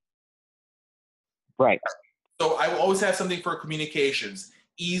 Right. So I will always have something for communications,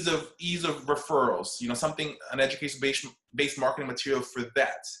 ease of referrals, an education-based marketing material for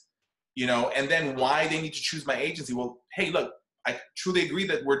that, and then why they need to choose my agency. Well, hey, look, I truly agree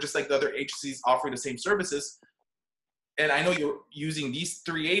that we're just like the other agencies offering the same services. And I know you're using these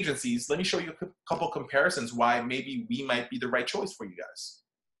three agencies. Let me show you a couple comparisons why maybe we might be the right choice for you guys.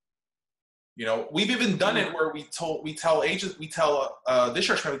 We've even done it where we tell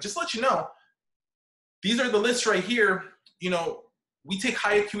discharge family, just let you know, these are the lists right here. We take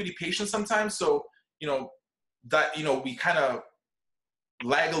high acuity patients sometimes. So, we kind of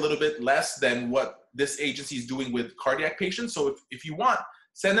lag a little bit less than what this agency is doing with cardiac patients. So if you want,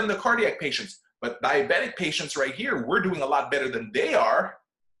 send them the cardiac patients. But diabetic patients right here, we're doing a lot better than they are.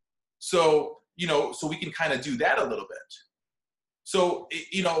 So, so we can kind of do that a little bit. So,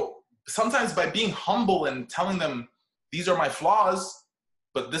 sometimes by being humble and telling them these are my flaws,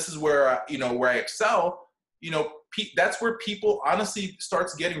 but this is where, where I excel, that's where people honestly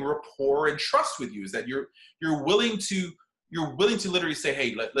starts getting rapport and trust with you, is that you're willing to literally say,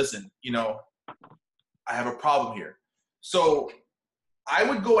 hey, listen, I have a problem here. So I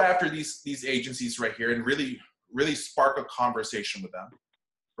would go after these agencies right here and really, really spark a conversation with them,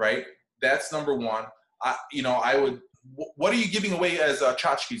 right? That's number one. I would, what are you giving away as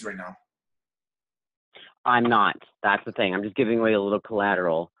tchotchkes right now? I'm not. That's the thing. I'm just giving away a little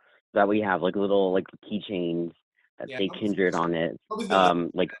collateral that we have, like little like keychains that Yeah, say Kindred on it. nobody's gonna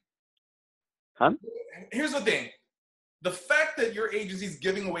Like, huh? Here's the thing. The fact that your agency's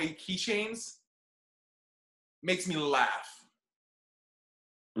giving away keychains makes me laugh.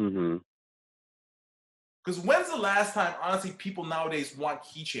 Mm-hmm. Because when's the last time, honestly, people nowadays want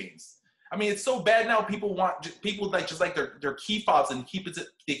keychains? I mean, it's so bad now. People like just like their key fobs and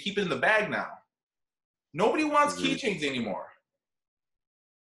they keep it in the bag now. Nobody wants Mm-hmm. keychains anymore.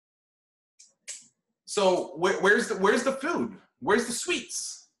 So where's the food? Where's the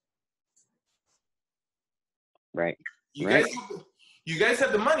sweets? Right. You Right. guys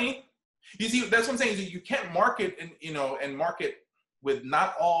have the money. You see, that's what I'm saying. Is you can't market and market with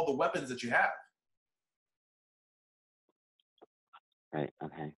not all the weapons that you have. Right.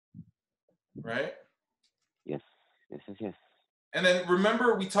 Okay. Right. Yes. Yes. Yes. Yes. And then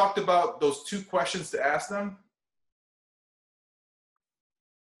remember we talked about those 2 questions to ask them?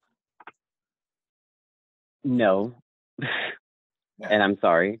 No. Yeah. And I'm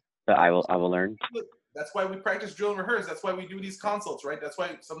sorry, but I will learn. Look, that's why we practice, drill, and rehearse. That's why we do these consults, right? That's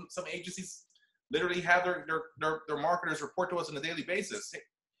why some agencies literally have their marketers report to us on a daily basis.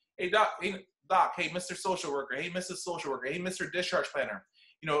 Hey doc, hey Mr. Social Worker, hey Mrs. Social Worker, hey Mr. Discharge Planner.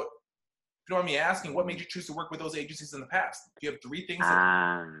 You know you want me asking, what made you choose to work with those agencies in the past? Do you have 3 things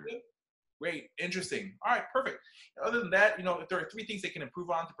that great, interesting. All right, perfect. Other than that, if there are 3 things they can improve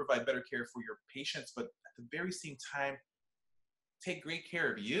on to provide better care for your patients, but at the very same time, take great care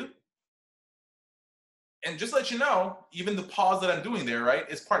of you. And just let you know, even the pause that I'm doing there, right,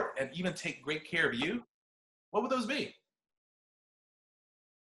 is part, and even take great care of you. What would those be?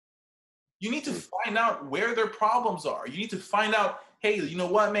 You need to find out where their problems are. You need to find out, hey, you know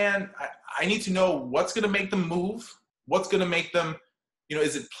what, man? I need to know what's going to make them move. What's going to make them,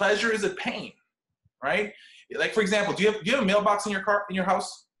 is it pleasure? Is it pain? Right? Like, for example, do you have a mailbox in your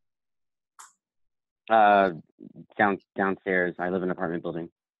house? Downstairs. I live in an apartment building.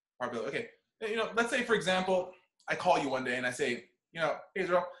 Okay. Let's say, for example, I call you one day and I say, hey,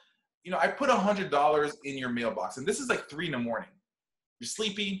 Israel, I put $100 in your mailbox, and this is like 3 a.m. You're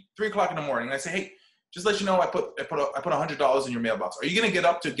sleepy, 3 o'clock in the morning. And I say, hey, just let you know, I put $100 in your mailbox. Are you gonna get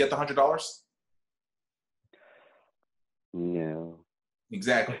up to get the $100? No.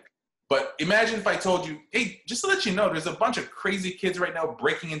 Exactly. But imagine if I told you, hey, just to let you know, there's a bunch of crazy kids right now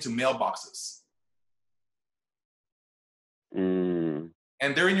breaking into mailboxes. And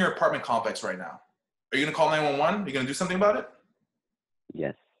they're in your apartment complex right now. Are you gonna call 911? Are you gonna do something about it?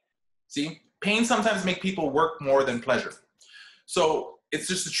 Yes. See, pain sometimes makes people work more than pleasure. So it's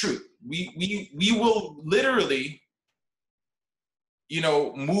just the truth. We will literally,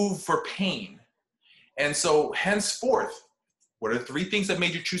 move for pain. And so henceforth, what are 3 things that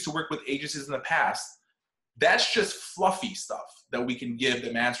made you choose to work with agencies in the past? That's just fluffy stuff that we can give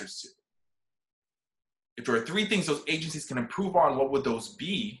them answers to. If there are 3 things those agencies can improve on, what would those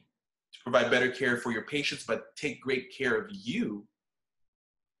be to provide better care for your patients, but take great care of you?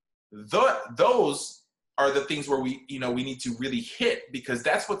 Those are the things where we need to really hit, because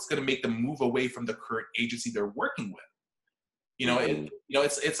that's what's going to make them move away from the current agency they're working with.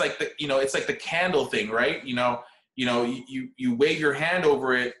 It's like the candle thing, right? You wave your hand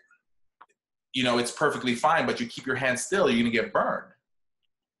over it, it's perfectly fine, but you keep your hand still, you're going to get burned,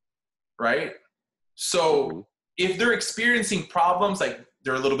 right? So if they're experiencing problems, like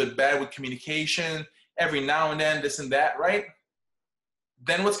they're a little bit bad with communication every now and then, this and that, right?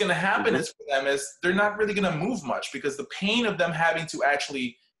 Then what's going to happen is for them is they're not really going to move much, because the pain of them having to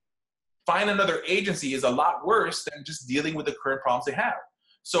actually find another agency is a lot worse than just dealing with the current problems they have.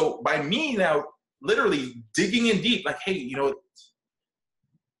 So by me now literally digging in deep, like, hey,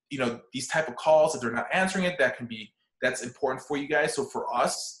 these type of calls, if they're not answering it, that's important for you guys. So for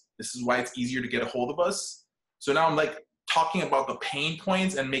us, this is why it's easier to get a hold of us. So now I'm like talking about the pain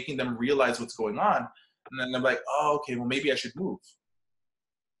points and making them realize what's going on. And then they're like, oh, okay, well, maybe I should move.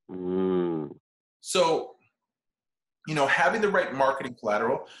 So, having the right marketing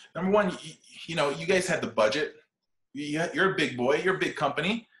collateral, number one, you guys had the budget. You're a big boy, you're a big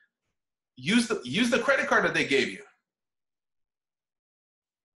company. Use the credit card that they gave you.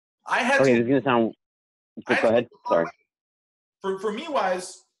 This is gonna sound. Go ahead. Sorry. For me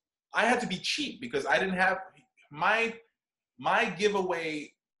wise, I had to be cheap, because I didn't have my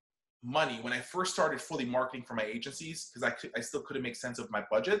giveaway money when I first started fully marketing for my agencies, because I still couldn't make sense of my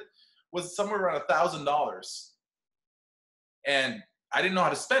budget, was somewhere around $1,000, and I didn't know how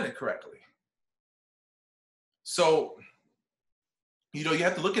to spend it correctly. So, you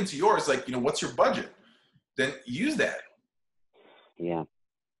have to look into yours, like, what's your budget? Then use that. Yeah.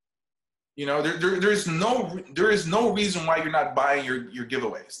 You know, there is no reason why you're not buying your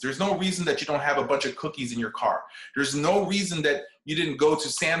giveaways. There's no reason that you don't have a bunch of cookies in your car. There's no reason that you didn't go to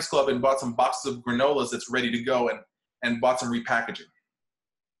Sam's Club and bought some boxes of granolas that's ready to go and bought some repackaging.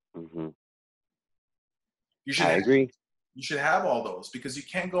 Mm-hmm. You should I agree. You should have all those because you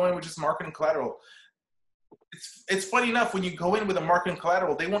can't go in with just marketing collateral. It's funny enough, when you go in with a marketing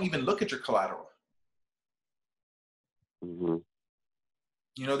collateral, they won't even look at your collateral. Mm-hmm.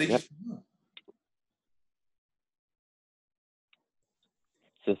 You know, they Yep. just.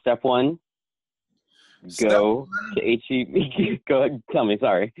 So step one, go to HEB. Go ahead, tell me,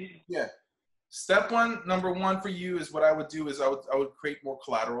 sorry. Yeah. Step one, number one for you is what I would do is I would create more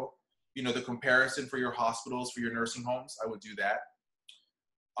collateral. You know, the comparison for your hospitals, for your nursing homes, I would do that.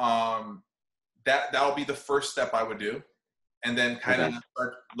 That'll be the first step I would do. And then kind of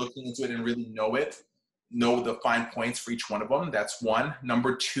start looking into it and really know the fine points for each one of them. That's one.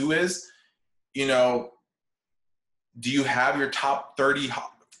 Number two is, you know, do you have your top 30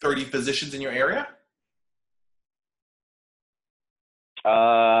 physicians in your area?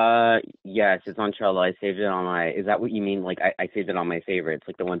 Yes, it's on Trello. I saved it on my, is that what you mean? Like I saved it on my favorites,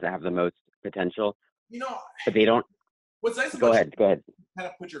 like the ones that have the most potential, You know, but they don't. what's nice Go about ahead. kind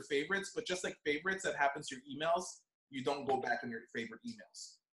of put your favorites, but just like favorites that happens to your emails, you don't go back on your favorite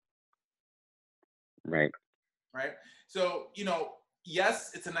emails. Right. So, you know,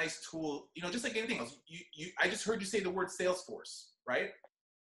 yes, it's a nice tool, you know, just like anything else. I just heard you say the word Salesforce, right?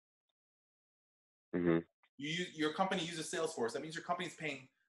 Mm-hmm. Your company uses Salesforce. That means your company is paying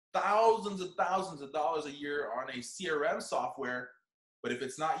thousands of dollars a year on a CRM software. But if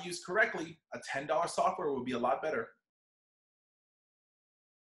it's not used correctly, a $10 software would be a lot better.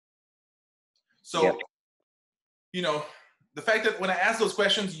 So, Yep. you know, the fact that when I ask those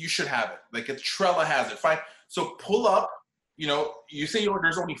questions, you should have it. Like Trella has it. Fine. So pull up, you know, you say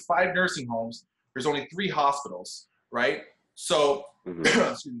there's only 5 nursing homes. There's only 3 hospitals, right? So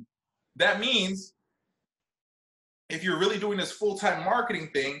that means if you're really doing this full-time marketing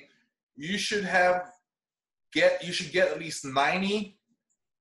thing, you should get at least the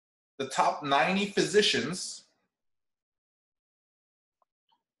top 90 physicians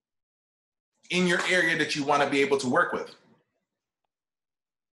in your area that you want to be able to work with.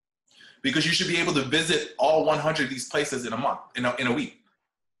 Because you should be able to visit all 100 of these places in a month, in a week.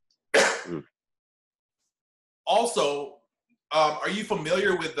 Also, are you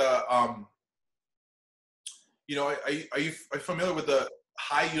familiar with the, you know, are you familiar with the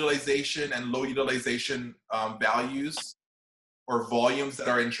high utilization and low utilization values or volumes that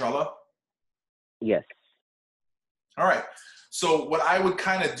are in Trello? Yes. All right. So what I would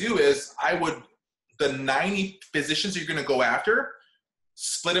kind of do is the 90 physicians you're going to go after,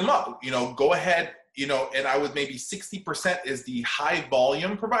 split them up, you know, go ahead, you know, and I would maybe 60% is the high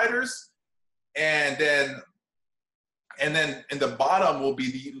volume providers. And then in the bottom will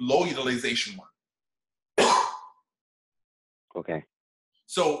be the low utilization one. Okay.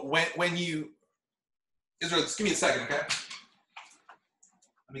 So when you, Israel, just give me a second, okay?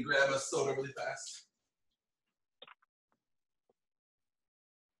 Let me grab a soda really fast.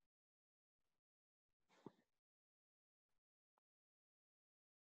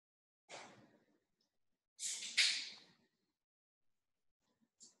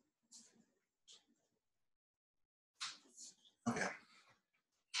 Okay.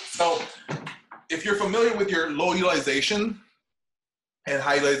 So if you're familiar with your low utilization and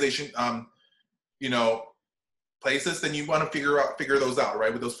high utilization, you know, places, then you want to figure those out,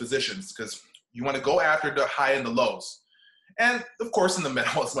 right, with those physicians, because you want to go after the high and the lows, and of course in the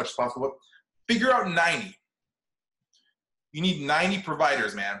middle as much as possible. Figure out 90. You need 90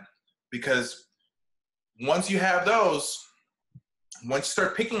 providers, man, because once you have those, once you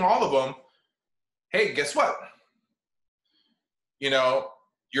start picking all of them, hey, guess what? You know,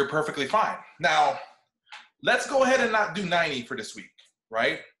 you're perfectly fine. Now, let's go ahead and not do 90 for this week,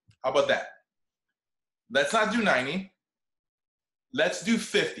 right? How about that? Let's not do 90. Let's do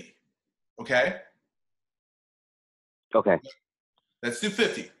 50, okay? Okay. Let's do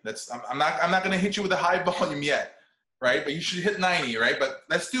 50. I'm not going to hit you with a high volume yet, right? But you should hit 90, right? But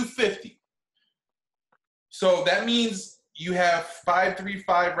let's do 50. So that means you have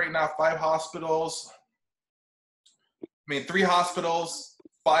 535 right now, 5 hospitals. I mean, 3 hospitals,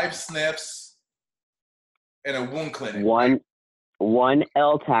 5 SNFs, and a wound clinic. One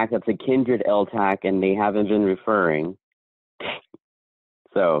LTAC that's a kindred LTAC, and they haven't been referring.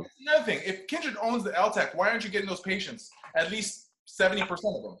 So that's another thing. If Kindred owns the LTAC, why aren't you getting those patients? At least 70%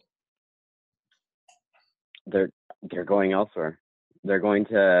 of them. They're going elsewhere. They're going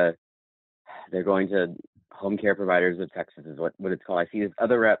to home care providers of Texas is what it's called. I see this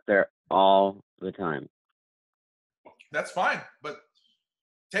other rep there. all the time. That's fine, but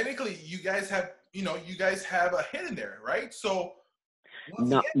technically you guys have a hit in there, right? So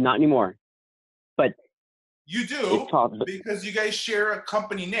Not anymore. But you do because you guys share a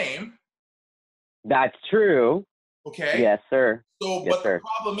company name. That's true. Okay. Yes, sir. So, yes, but sir. the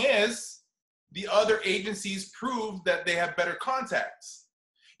problem is the other agencies prove that they have better contacts.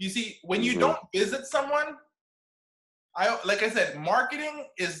 You see, when you don't visit someone, like I said, marketing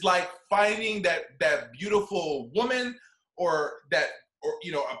is like finding that beautiful woman or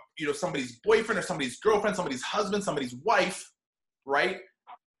somebody's boyfriend or somebody's girlfriend, somebody's husband, somebody's wife, right?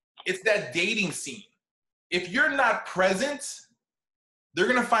 It's that dating scene. If you're not present, they're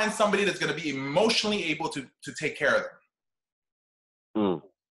going to find somebody that's going to be emotionally able to take care of them.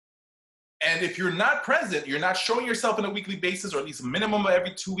 And if you're not present, you're not showing yourself on a weekly basis, or at least a minimum of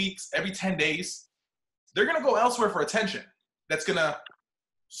every 2 weeks, every 10 days, they're going to go elsewhere for attention that's going to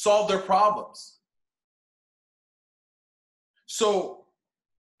solve their problems. So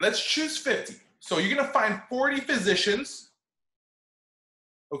let's choose 50. So you're going to find 40 physicians,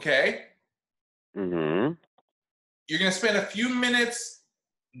 okay? Mm-hmm. You're going to spend a few minutes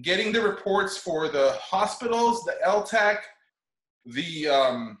getting the reports for the hospitals, the LTAC, the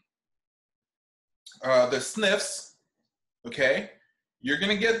SNFs, okay? You're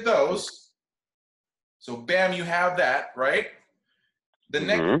going to get those. So bam, you have that, right? The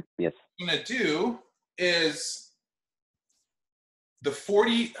next thing you're going to do is the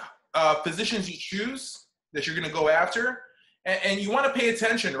 40 physicians you choose that you're going to go after. And you want to pay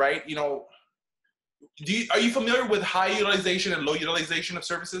attention, right? You know, are you familiar with high utilization and low utilization of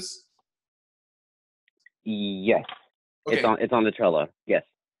services? Yes. Okay. It's on the Trello. Yes.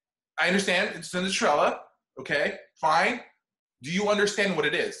 I understand. It's in the Trello. Okay, fine. Do you understand what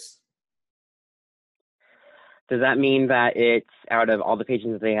it is? Does that mean that it's out of all the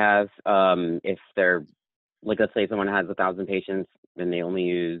patients that they have, if they're, like, let's say someone has 1,000 patients and they only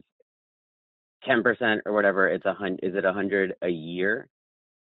use 10% or whatever, is it 100 a year?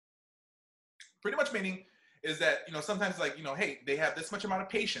 Pretty much meaning is that, sometimes like, hey, they have this much amount of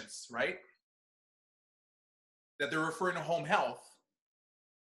patients, right? That they're referring to home health.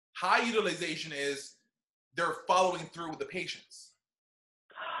 High utilization is they're following through with the patients.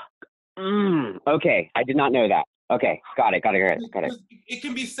 Okay, I did not know that. Okay, got it. It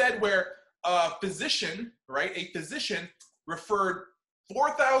can be said where a physician, right? A physician referred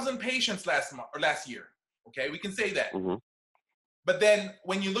 4,000 patients last year. Okay, we can say that. Mm-hmm. But then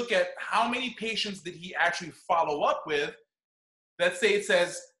when you look at how many patients did he actually follow up with, let's say it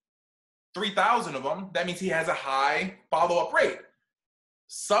says 3,000 of them, that means he has a high follow-up rate.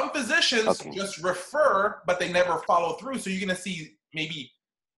 Some physicians just refer, but they never follow through. So you're going to see maybe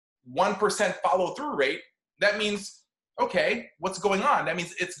 1% follow-through rate. That means, okay, what's going on? That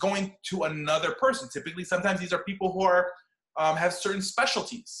means it's going to another person. Typically, sometimes these are people who are have certain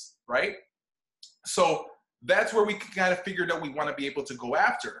specialties, right? So that's where we kind of figured out we want to be able to go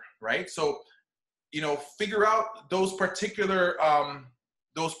after, right? So, figure out those particular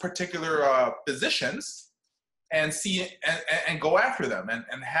physicians and see and go after them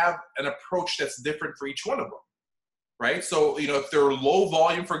and have an approach that's different for each one of them, right? So, if they're low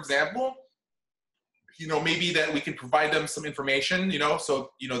volume, for example, maybe that we can provide them some information, so,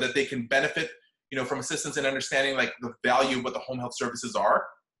 that they can benefit, from assistance and understanding like the value of what the home health services are.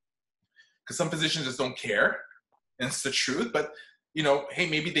 Because some physicians just don't care, and it's the truth, but, hey,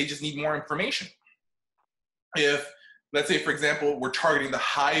 maybe they just need more information. If, let's say, for example, we're targeting the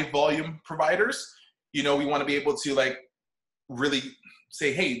high volume providers, we want to be able to like really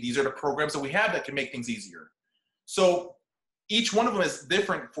say, hey, these are the programs that we have that can make things easier. So each one of them is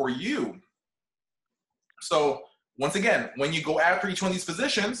different for you. So once again, when you go after each one of these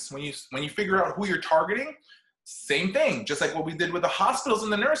physicians, when you figure out who you're targeting, same thing, just like what we did with the hospitals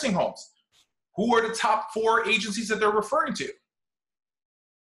and the nursing homes. Who are the top 4 agencies that they're referring to?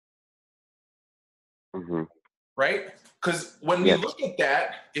 Mm-hmm. Right? Because when we look at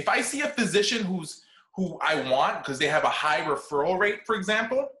that, if I see a physician who I want because they have a high referral rate, for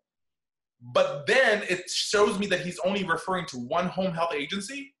example, but then it shows me that he's only referring to one home health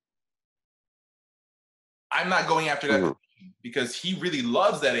agency, I'm not going after that physician because he really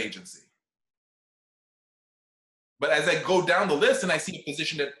loves that agency. But as I go down the list and I see a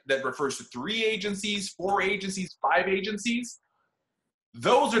physician that refers to 3 agencies, 4 agencies, 5 agencies,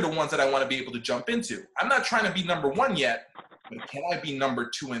 those are the ones that I want to be able to jump into. I'm not trying to be number 1 yet, but can I be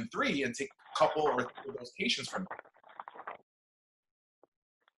number 2 and 3 and take a couple or 3 of those patients from them?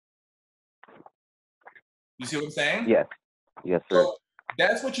 You see what I'm saying? Yes. Yes, sir. So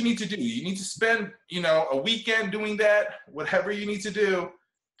that's what you need to do. You need to spend, a weekend doing that, whatever you need to do.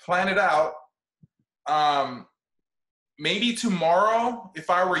 plan it out. Maybe tomorrow, if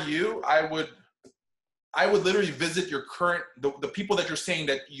I were you, I would literally visit your current the people that you're saying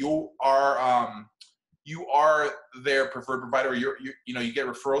that you are their preferred provider, or you get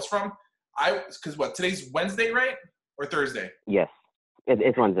referrals from. Because what, today's Wednesday, right? Or Thursday? Yes,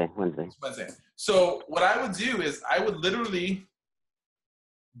 it's Wednesday. It's Wednesday. So what I would do is I would literally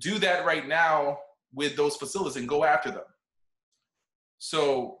do that right now with those facilities and go after them.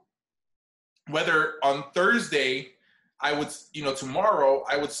 So whether on Thursday, I would, tomorrow,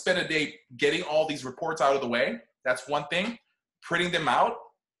 I would spend a day getting all these reports out of the way. That's one thing. Printing them out.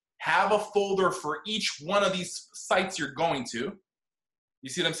 Have a folder for each one of these sites you're going to. You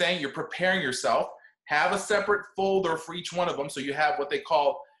see what I'm saying? You're preparing yourself. Have a separate folder for each one of them. So you have what they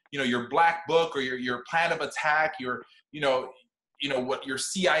call, your black book, or your plan of attack, your, what your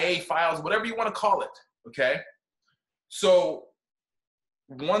CIA files, whatever you want to call it. Okay. So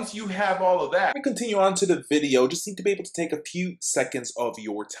once you have all of that, We continue on to the video. Just need to be able to take a few seconds of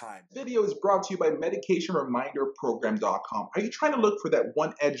your time. This video is brought to you by MedicationReminderProgram.com. Are you trying to look for that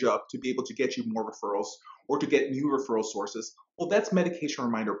one edge up to be able to get you more referrals or to get new referral sources? Well, that's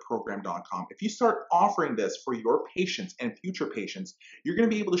MedicationReminderProgram.com. If you start offering this for your patients and future patients, you're going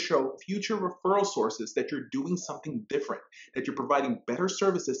to be able to show future referral sources that you're doing something different, that you're providing better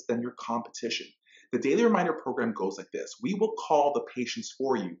services than your competition. The Daily Reminder program goes like this. We will call the patients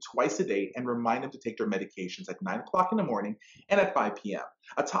for you twice a day and remind them to take their medications at 9 o'clock in the morning and at 5 p.m.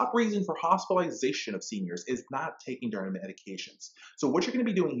 A top reason for hospitalization of seniors is not taking their medications. So what you're going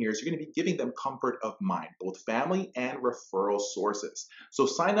to be doing here is you're going to be giving them comfort of mind, both family and referral sources. So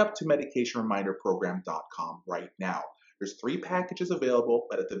sign up to MedicationReminderProgram.com right now. There's 3 packages available,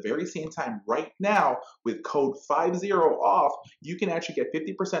 but at the very same time, right now, with code 50 off, you can actually get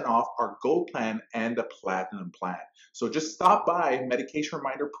 50% off our Gold plan and the Platinum plan. So just stop by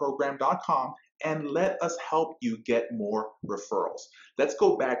MedicationReminderProgram.com and let us help you get more referrals. Let's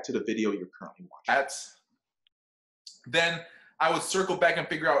go back to the video you're currently watching. Then I would circle back and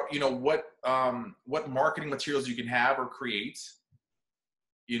figure out, what marketing materials you can have or create.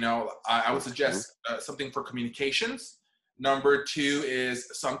 I would suggest something for communications. Number 2 is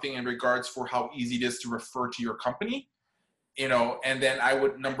something in regards for how easy it is to refer to your company, and then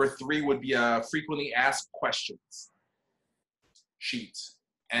number 3 would be a frequently asked questions sheet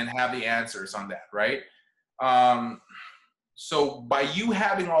and have the answers on that, right? So by you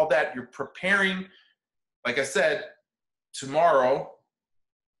having all that, you're preparing, like I said, tomorrow.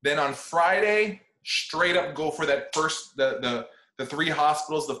 Then on Friday, straight up go for that first, the 3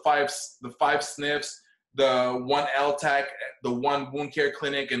 hospitals, the five SNFs, the 1 LTAC, the 1 wound care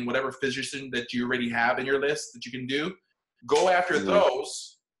clinic, and whatever physician that you already have in your list that you can do. Go after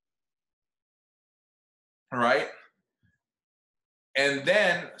those, all right? And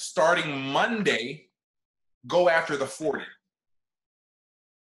then starting Monday, go after the 40.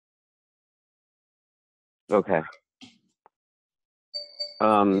 Okay.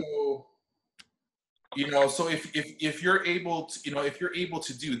 So if you're able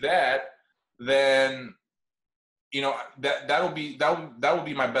to do that, then that will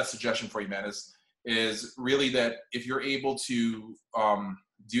be my best suggestion for you, man, is really that if you're able to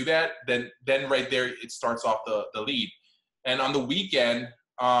do that, then right there it starts off the lead. And on the weekend,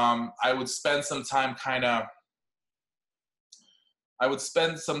 I would spend some time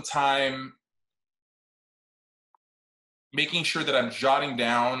making sure that I'm jotting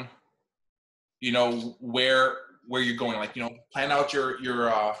down, where you're going, like, plan out your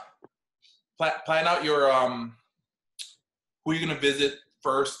who you're going to visit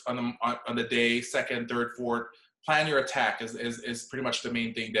first on the day, second, third, fourth. Plan your attack is pretty much the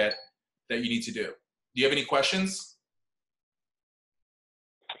main thing that you need to do. Do you have any questions?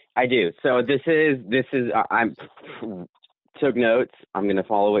 I do. So this is I'm took notes. I'm going to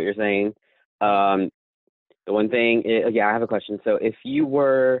follow what you're saying. The one thing is, I have a question. So if you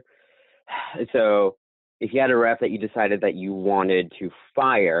had a rep that you decided that you wanted to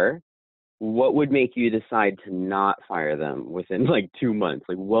fire, what would make you decide to not fire them within 2 months?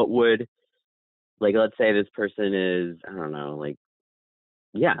 What would, let's say this person is, I don't know,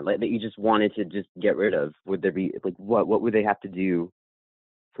 that you just wanted to just get rid of. Would there be, what would they have to do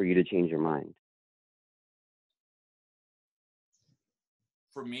for you to change your mind?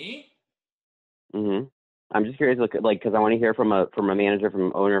 For me? Mm-hmm. I'm just curious, because I want to hear from a manager, from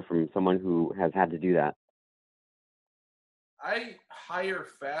an owner, from someone who has had to do that. I hire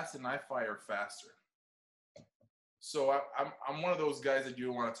fast and I fire faster. So I'm one of those guys that you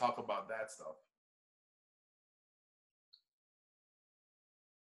don't want to talk about that stuff.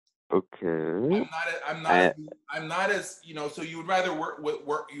 Okay. I'm not as, you know, so you would rather work,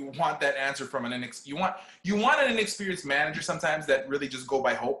 you want that answer from you want an inexperienced manager sometimes that really just go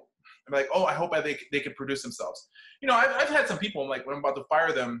by hope. I'm like, oh, I hope they can produce themselves. You know, I've had some people, I'm like, when I'm about to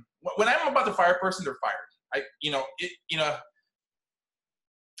fire them, when I'm about to fire a person, they're fired.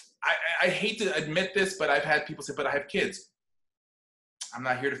 I hate to admit this, but I've had people say, but I have kids. I'm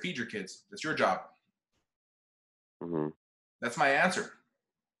not here to feed your kids. That's your job. Mm-hmm. That's my answer.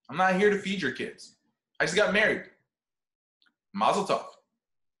 I'm not here to feed your kids. I just got married. Mazel tov.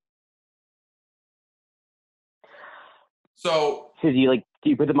 So do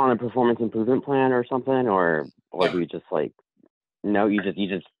you put them on a performance improvement plan or something, or do you just like, no, you just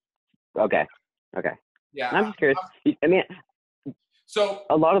okay. Yeah. I'm just curious. I mean, so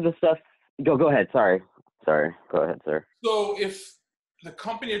a lot of the stuff. Go ahead. Sorry. Go ahead, sir. So if the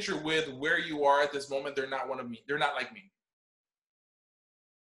company that you're with, where you are at this moment, they're not they're not like me.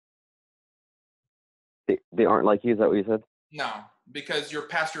 They aren't like you. Is that what you said? No, because you're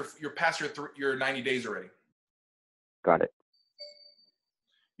past your 90 days already. Got it.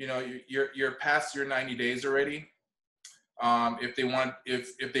 You know, you're past your 90 days already. If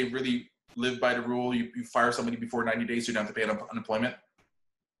they really live by the rule, you fire somebody before 90 days, you don't have to pay unemployment.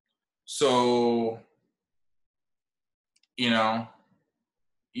 So, you don't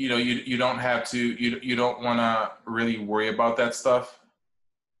have to, you don't want to really worry about that stuff.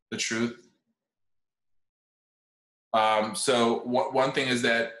 The truth. So one thing is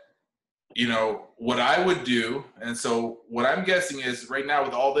that, you know, what I would do, and so what I'm guessing is right now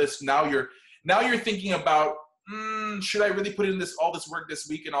with all this, now you're thinking about, should I really put in all this work this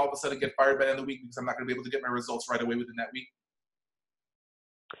week and all of a sudden get fired by the end of the week because I'm not going to be able to get my results right away within that week?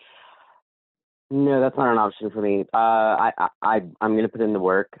 No, that's not an option for me. I'm going to put in the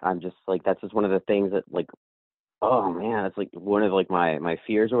work. I'm just like, that's just one of the things that like, oh man, it's like one of like my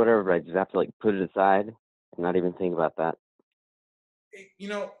fears or whatever, but I just have to like put it aside and not even think about that. You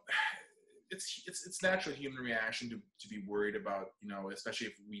know, it's natural human reaction to be worried about, you know, especially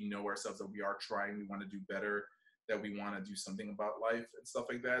if we know ourselves that we are trying, we want to do better, that we want to do something about life and stuff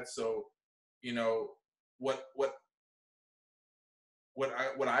like that. So, you know, what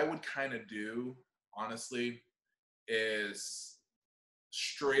I would kind of do, honestly, is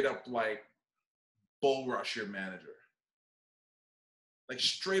straight up like bull rush your manager. Like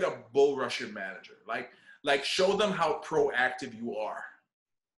straight up bull rush your manager. Like show them how proactive you are.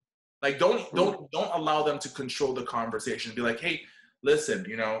 Like don't allow them to control the conversation. Be like, hey, listen,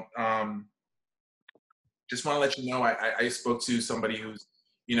 you know, just want to let you know I spoke to somebody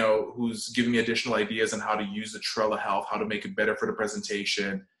who's giving me additional ideas on how to use the telehealth, how to make it better for the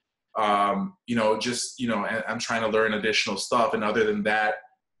presentation. You know, just, you know, I'm trying to learn additional stuff. And other than that,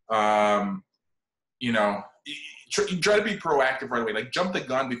 you know, you try to be proactive right away. Like jump the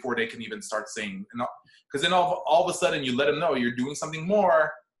gun before they can even start saying, because then all of a sudden you let them know you're doing something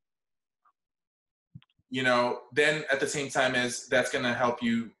more. You know, then at the same time as that's going to help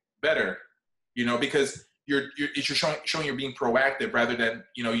you better, you know, because you're showing you're being proactive rather than,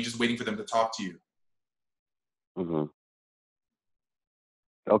 you know, you're just waiting for them to talk to you. Mm-hmm.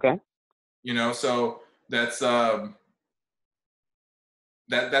 Okay. You know, so that's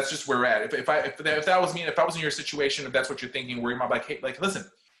that's just where we're at. If that was me, if I was in your situation, if that's what you're thinking, where you're like, hey, like, listen,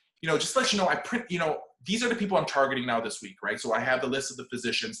 you know, just let you know, you know, these are the people I'm targeting now this week, right? So I have the list of the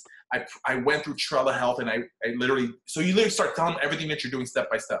physicians. I went through telehealth and I literally start telling them everything that you're doing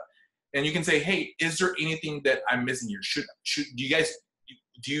step by step. And you can say, hey, is there anything that I'm missing here?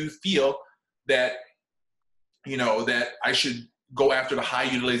 Do you feel that, you know, that I should go after the high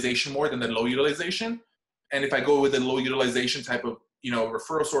utilization more than the low utilization? And if I go with the low utilization type of, you know,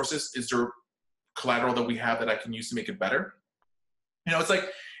 referral sources, is there collateral that we have that I can use to make it better? You know, it's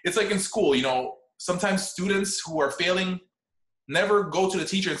like in school, you know, sometimes students who are failing never go to the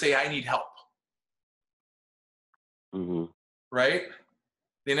teacher and say, I need help. Mm-hmm. Right?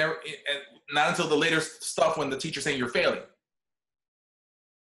 They never, and not until the later stuff when the teacher's saying you're failing.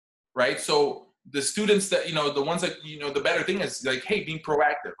 Right? So the students that, you know, the ones that, you know, the better thing is like, hey, being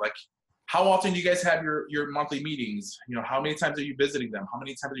proactive. Like, how often do you guys have your monthly meetings? You know, how many times are you visiting them? How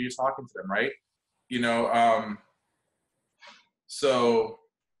many times are you talking to them? Right? You know, so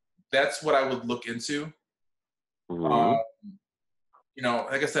that's what I would look into. Mm-hmm. You know,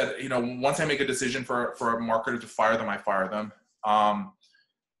 like I said, you know, once I make a decision for a marketer to fire them, I fire them.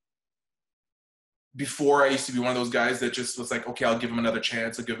 Before I used to be one of those guys that just was like, okay, I'll give them another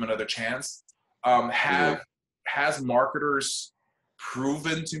chance. Has marketers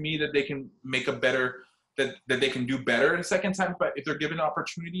proven to me that they can make that they can do better the second time, but if they're given an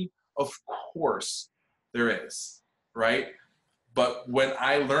opportunity? Of course there is, right? But when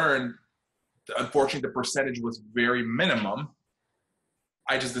I learned, unfortunately, the percentage was very minimum.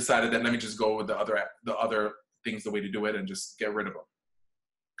 I just decided that let me just go with the other things, the way to do it, and just get rid of them,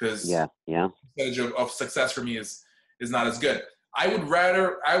 because yeah. percentage of success for me is not as good. I would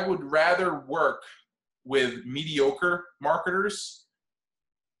rather work with mediocre marketers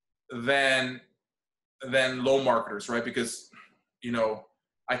than low marketers, right? Because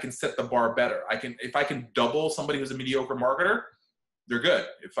I can set the bar better. If I can double somebody who's a mediocre marketer, they're good.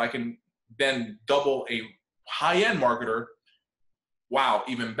 If I can then double a high-end marketer, wow,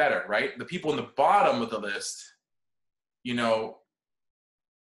 even better, right? The people in the bottom of the list,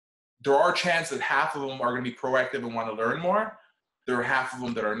 there are chances that half of them are going to be proactive and want to learn more. There are half of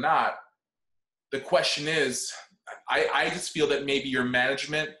them that are not. The question is, I just feel that maybe your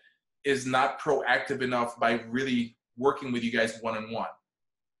management is not proactive enough by really working with you guys one-on-one.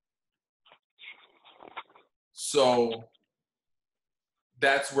 So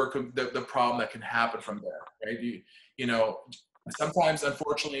that's where the problem that can happen from there, right? Sometimes,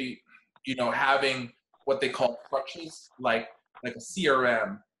 unfortunately, having what they call crutches, like a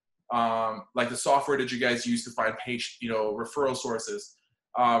CRM, like the software that you guys use to find patient, referral sources.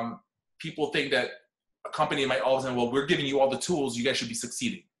 People think that a company might all of a sudden, well, we're giving you all the tools, you guys should be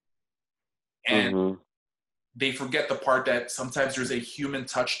succeeding. And they forget the part that sometimes there's a human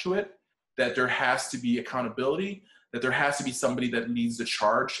touch to it, that there has to be accountability, that there has to be somebody that leads the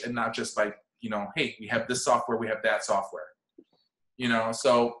charge, and not just like, hey, we have this software, we have that software.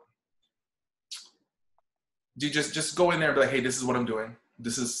 So just go in there and be like, hey, this is what I'm doing.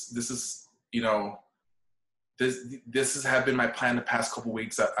 This is this has been my plan the past couple of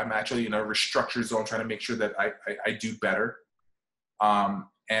weeks. I'm actually in a restructure zone, trying to make sure that I do better.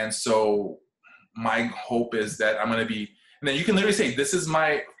 And so my hope is that I'm going to be, and then you can literally say, this is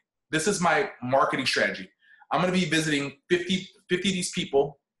my marketing strategy. I'm going to be visiting 50 of these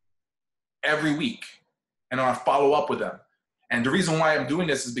people every week, and I'll follow up with them. And the reason why I'm doing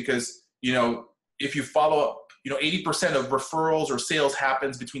this is because, if you follow up, 80% of referrals or sales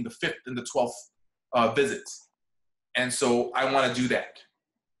happens between the 5th and the 12th visits. And so I want to do that.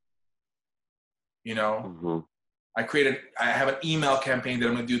 I have an email campaign that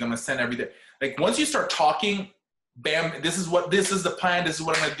I'm going to do that I'm going to send every day. Like, once you start talking, bam, this is the plan. This is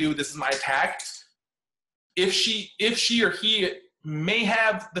what I'm going to do. This is my attack. If she or he may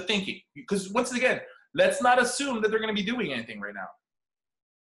have the thinking, because once again, let's not assume that they're going to be doing anything right now.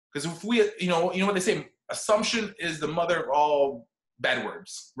 Because if we, what they say, assumption is the mother of all bad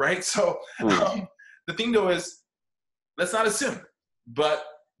words, right? So the thing though is, let's not assume, but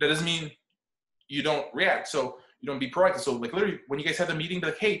that doesn't mean you don't react. So you don't be proactive. So like literally, when you guys have the meeting, be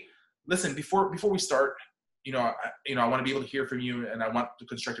like, hey, listen, before we start, I want to be able to hear from you, and I want the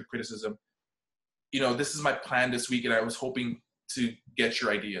constructive criticism. This is my plan this week, and I was hoping to get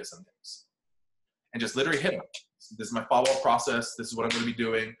your ideas on things, and just literally hit them. This is my follow-up process. This is what I'm going to be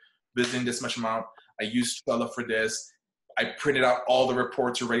doing. Visiting this much amount. I used Trello for this. I printed out all the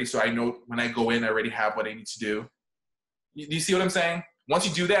reports already, so I know when I go in, I already have what I need to do. Do you see what I'm saying? Once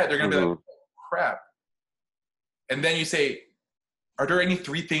you do that, they're going to be like, oh, crap. And then you say, are there any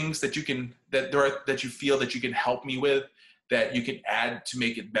 3 things that you feel that you can help me with, that you can add to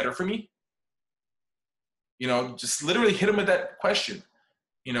make it better for me? Just literally hit them with that question.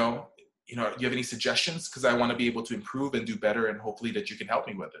 Do you have any suggestions? Because I want to be able to improve and do better, and hopefully that you can help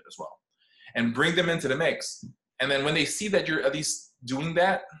me with it as well. And bring them into the mix. And then when they see that you're at least doing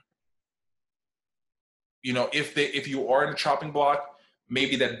that, if you are in a chopping block,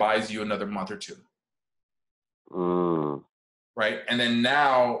 maybe that buys you another month or 2. Right? And then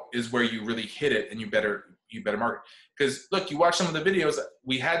now is where you really hit it, and you better market. Because look, you watch some of the videos,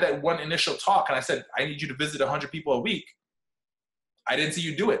 we had that one initial talk, and I said, I need you to visit 100 people a week. I didn't see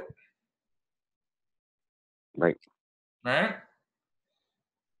you do it. Right. Right?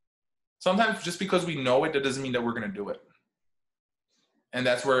 Sometimes just because we know it, that doesn't mean that we're going to do it. And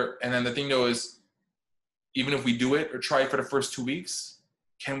that's where, and then the thing though is, even if we do it or try it for the first 2 weeks,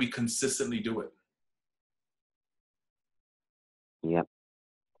 can we consistently do it? Yep.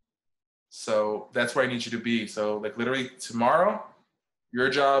 So that's where I need you to be. So like literally tomorrow, your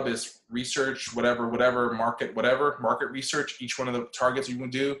job is research, whatever, market research, each one of the targets you can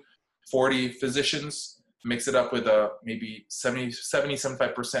do, 40 physicians, mix it up with maybe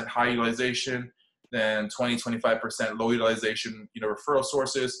 75% high utilization, then 25% low utilization, referral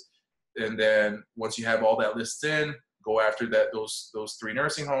sources. And then once you have all that list in, go after those 3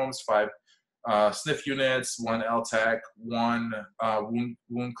 nursing homes, 5 SNF units, 1 LTAC, 1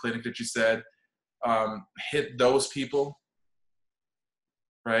 wound clinic that you said. Hit those people,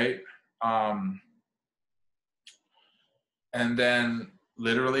 right? And then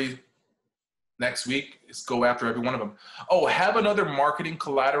literally next week is go after every one of them. Oh, have another marketing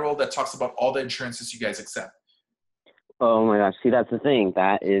collateral that talks about all the insurances you guys accept. Oh my gosh. See, that's the thing.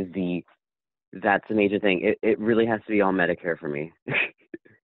 That's the major thing. It really has to be all Medicare for me.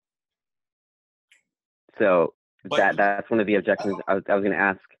 So But that's one of the objections I was going to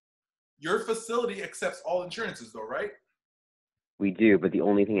ask. your facility accepts all insurances though, right? We do, but the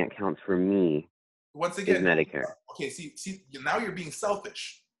only thing that counts for me Once is again, Medicare. okay, see, now you're being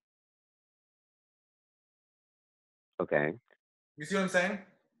selfish. Okay. You see what I'm saying?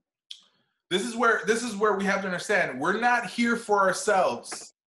 This is where we have to understand we're not here for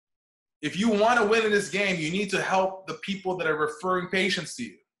ourselves. If you want to win in this game, you need to help the people that are referring patients to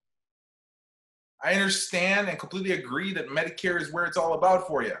you. I understand and completely agree that Medicare is where it's all about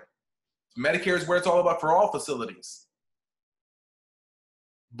for you. Medicare is where it's all about for all facilities.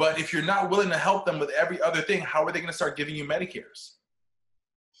 But if you're not willing to help them with every other thing, how are they going to start giving you Medicares?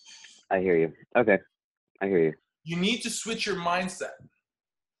 I hear you. Okay. I hear you. You need to switch your mindset.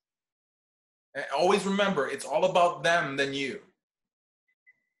 And always remember, it's all about them than you.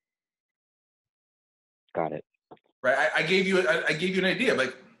 Got it. Right? I gave you an idea.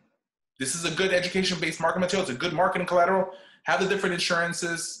 Like, this is a good education-based marketing material. It's a good marketing collateral. Have the different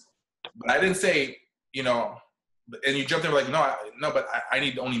insurances. But I didn't say, and you jumped in like, no, but I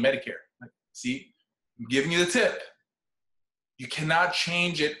need only Medicare. Like, see, I'm giving you the tip. You cannot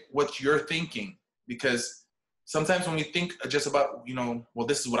change it what you're thinking, because sometimes when we think just about, well,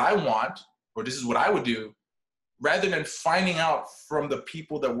 this is what I want or this is what I would do, rather than finding out from the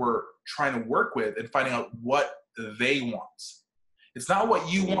people that we're trying to work with and finding out what they want. It's not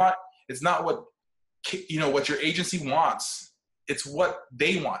what you want. It's not what what your agency wants. It's what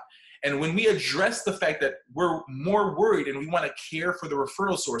they want. And when we address the fact that we're more worried and we want to care for the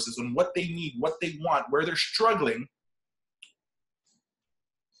referral sources and what they need, what they want, where they're struggling,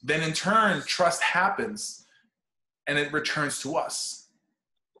 then in turn, trust happens and it returns to us.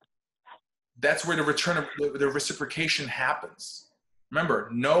 That's where the return of the reciprocation happens. Remember,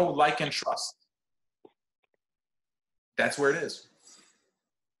 know, like, and trust. That's where it is.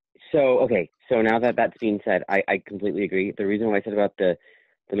 So, okay. So now that that's being said, I completely agree. The reason why I said about the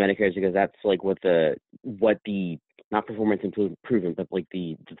Medicare is because that's like what the not performance improvement, but like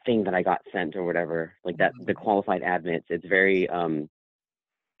the thing that I got sent or whatever, like that, the qualified admits, it's very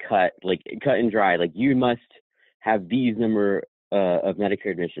cut and dry. Like, you must have these number of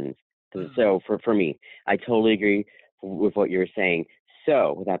Medicare admissions. So for me, I totally agree with what you're saying.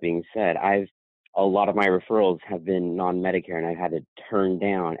 So with that being said, a lot of my referrals have been non-Medicare and I've had to turn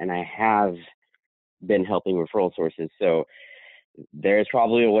down, and I have been helping referral sources. So there's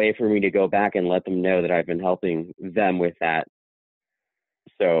probably a way for me to go back and let them know that I've been helping them with that.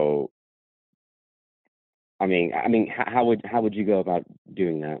 So, I mean, how would you go about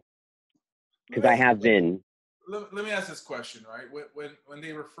doing that? Because I have been. Let me ask this question, right? When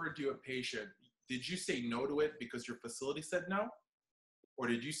they referred you a patient, did you say no to it because your facility said no? Or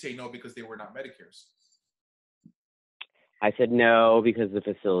did you say no because they were not Medicares? I said no because the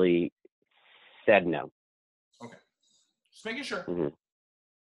facility said no. Okay. Just making sure. Mm-hmm.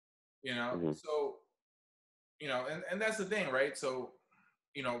 So, and that's the thing, right? So,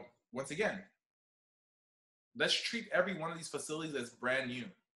 once again, let's treat every one of these facilities as brand new.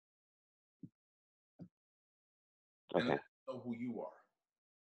 Okay. And know who you are.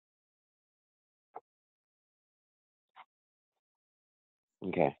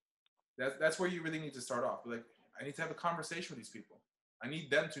 Okay. That's where you really need to start off. Like, I need to have a conversation with these people. I need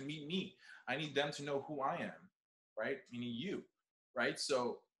them to meet me. I need them to know who I am, right? Meaning you, right?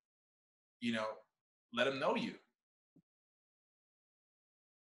 So, let them know you.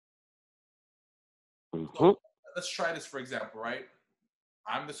 Mm-hmm. So let's try this, for example, right?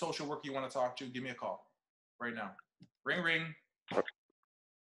 I'm the social worker you want to talk to. Give me a call right now. Ring, ring.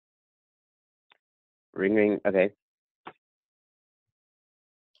 Ring, ring. Okay.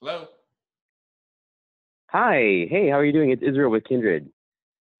 Hello. Hi. Hey, how are you doing? It's Israel with Kindred.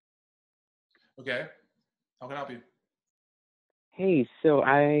 Okay. How can I help you? Hey, so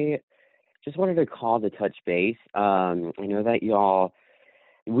I just wanted to call to touch base. I know that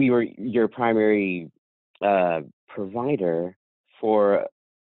we were your primary provider for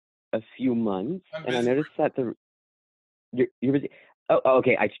a few months, and I noticed that you're busy. Oh,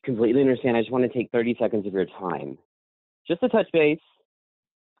 okay. I completely understand. I just want to take 30 seconds of your time, just to touch base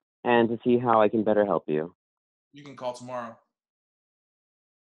and to see how I can better help you. You can call tomorrow.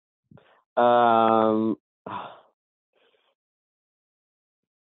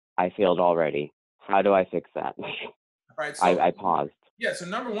 I failed already. How do I fix that? All right. So I paused. Yeah. So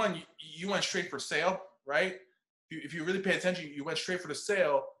number one, you went straight for sale, right? if you really pay attention, you went straight for the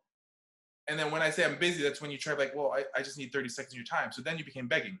sale. And then when I say I'm busy, that's when you try like, well, I just need 30 seconds of your time. So then you became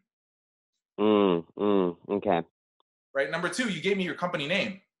begging. Okay. Right. Number two, you gave me your company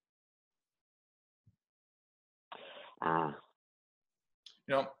name. You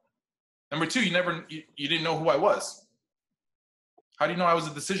know, number two, you didn't know who I was. How do you know I was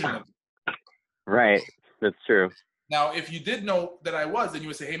a decision maker? Right. That's true. Now, if you did know that I was, then you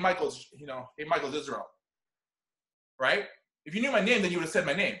would say, hey, Michael Israel. Right? If you knew my name, then you would have said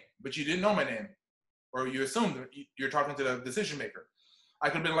my name, but you didn't know my name, or you assumed you're talking to the decision maker. I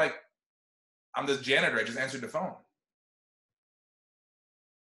could have been like, I'm this janitor. I just answered the phone.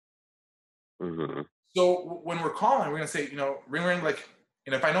 Mm-hmm. So when we're calling, we're going to say, ring, ring, like,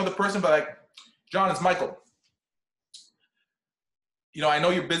 and if I know the person, but like, John, it's Michael. I know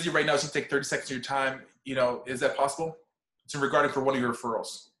you're busy right now, so you take 30 seconds of your time. Is that possible? It's regarding for one of your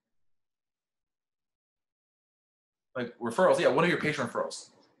referrals. Like referrals, yeah, one of your patient referrals.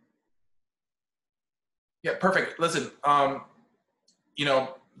 Yeah, perfect. Listen, don't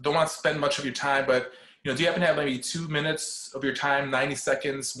want to spend much of your time, but do you happen to have maybe 2 minutes of your time, 90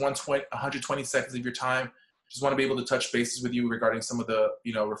 seconds, 120 seconds of your time? Just want to be able to touch bases with you regarding some of the,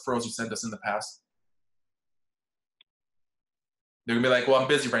 referrals you sent us in the past. They're gonna be like, well, I'm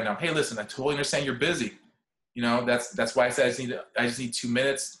busy right now. Hey, listen, I totally understand you're busy. That's why I said I just need 2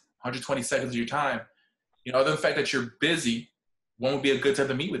 minutes, 120 seconds of your time. Other than the fact that you're busy, when would be a good time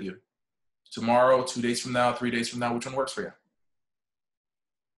to meet with you? Tomorrow, 2 days from now, 3 days from now, which one works for you?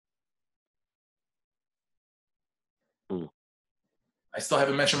 I still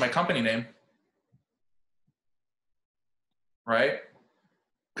haven't mentioned my company name. Right?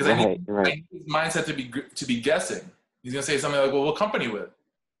 Because I need his mindset to be guessing. He's gonna say something like, well, what company with?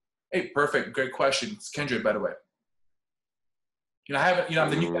 Hey, perfect, great question. It's Kendrick, by the way. I'm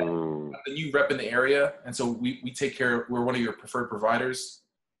the new rep in the area, and so we take care. We're one of your preferred providers.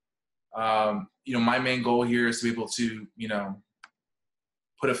 My main goal here is to be able to,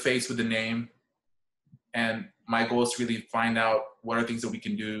 put a face with the name, and my goal is to really find out what are things that we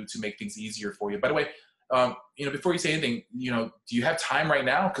can do to make things easier for you. By the way, before you say anything, do you have time right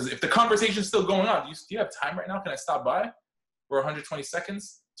now? Because if the conversation is still going on, do you have time right now? Can I stop by for 120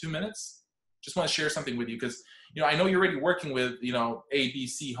 seconds, 2 minutes? Just want to share something with you because, I know you're already working with, A, B,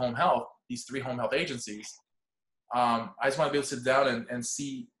 C, Home Health, these 3 home health agencies. I just want to be able to sit down and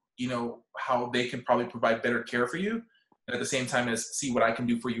see, how they can probably provide better care for you. And at the same time as see what I can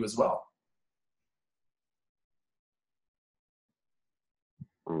do for you as well.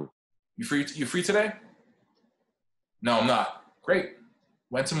 You free today? No, I'm not. Great.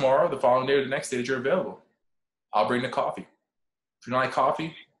 When tomorrow, the following day, or the next day that you're available, I'll bring the coffee. If you don't like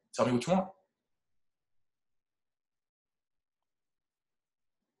coffee, tell me what you want.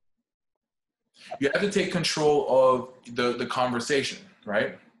 You have to take control of the conversation,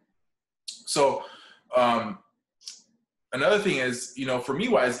 right? So another thing is, for me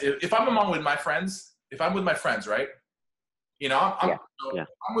wise, if I'm with my friends, right? I'm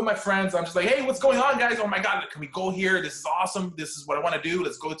with my friends. I'm just like, hey, what's going on, guys? Oh my God, can we go here? This is awesome. This is what I want to do.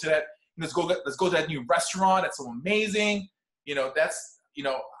 Let's go to that. Let's go to that new restaurant. That's so amazing. That's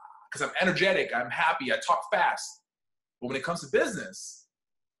because I'm energetic. I'm happy. I talk fast. But when it comes to business,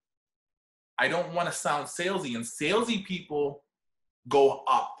 I don't want to sound salesy, and salesy people go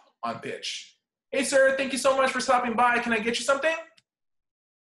up on pitch. Hey, sir, thank you so much for stopping by. Can I get you something?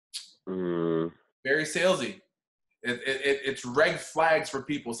 Very salesy. It's red flags for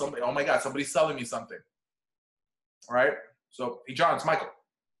people. Somebody, oh my God, somebody's selling me something. All right. So, hey, John, it's Michael.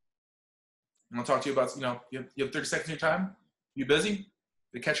 I'm gonna talk to you about, you have 30 seconds of your time. You busy?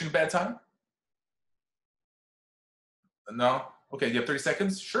 They catching a bad time? No. Okay. You have 30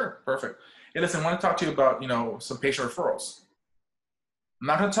 seconds. Sure. Perfect. Hey, listen, I want to talk to you about, some patient referrals. I'm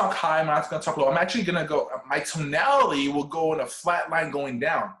not gonna talk high. I'm not gonna talk low. I'm actually gonna go. My tonality will go in a flat line going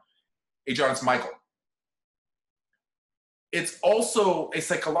down. Hey, John, it's Michael. It's also a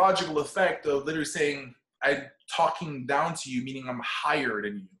psychological effect of literally saying, I'm talking down to you, meaning I'm higher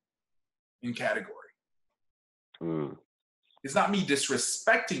than you in category. It's not me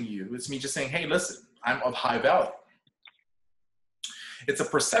disrespecting you. It's me just saying, hey, listen, I'm of high value. It's a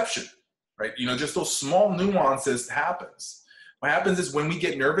perception, right? Just those small nuances happens. What happens is when we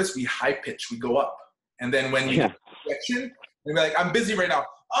get nervous, we high pitch, we go up. And then when we get rejection, we're like, I'm busy right now.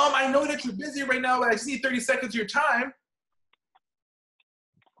 I know that you're busy right now, but I just need 30 seconds of your time.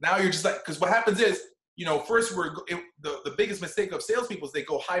 Now you're just like, because what happens is, first the biggest mistake of salespeople is they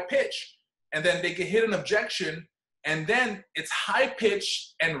go high pitch, and then they get hit an objection, and then it's high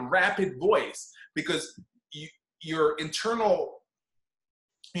pitch and rapid voice because your internal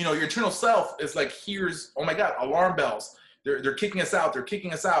your internal self is like, here's, oh my God, alarm bells. They're kicking us out. They're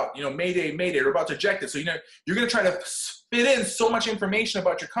kicking us out. Mayday, mayday. They're about to eject it. So, you're going to try to fit in so much information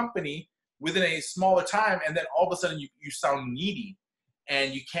about your company within a smaller time. And then all of a sudden you sound needy,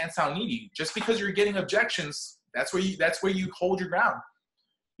 and you can't sound needy just because you're getting objections. That's where you hold your ground.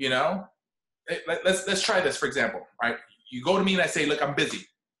 Let's try this, for example. All right. You go to me and I say, look, I'm busy.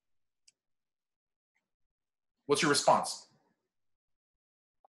 What's your response?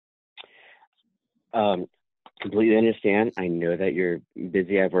 Completely understand. I know that you're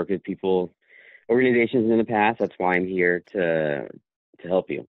busy. I've worked with organizations in the past. That's why I'm here to help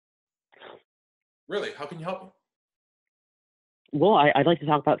you. Really? How can you help me? Well, I'd like to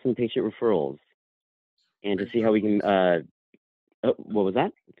talk about some patient referrals and to see how we can, what was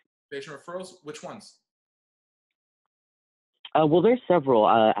that? Patient referrals? Which ones? Well, there's several.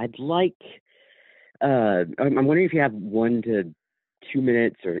 I'm wondering if you have 1 to 2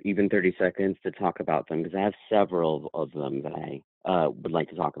 minutes or even 30 seconds to talk about them, because I have several of them that I would like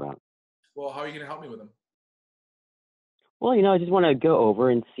to talk about. Well, how are you going to help me with them? Well, I just want to go over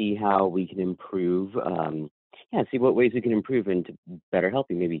and see how we can improve, see what ways we can improve and to better help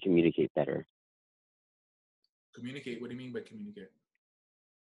you, maybe communicate better. Communicate? What do you mean by communicate?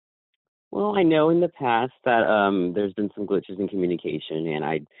 Well, I know in the past that there's been some glitches in communication, and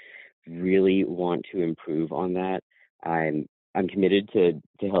I really want to improve on that. I'm committed to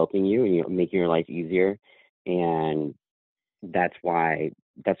helping you and making your life easier, and that's why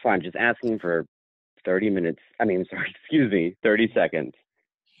I'm just asking for 30 minutes. 30 seconds.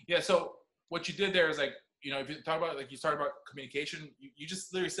 Yeah. So what you did there is like, if you talk about, like, you started about communication, you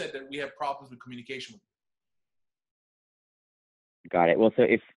just literally said that we have problems with communication. Got it. Well, so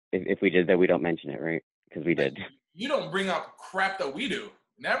if we did that, we don't mention it, right? Because we did. You don't bring up crap that we do.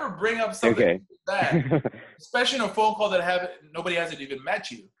 Never bring up something bad, especially in a phone call that nobody hasn't even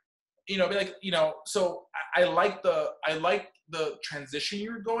met you. Be like, so I like the transition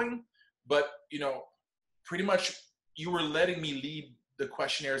you were going, but pretty much you were letting me lead the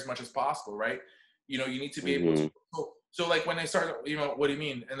questionnaire as much as possible, right? You need to be able to. So like when I started, what do you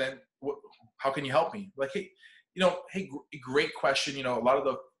mean? And then how can you help me? Like, hey, great question. A lot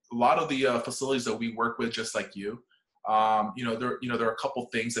of the facilities that we work with, just like you, there are a couple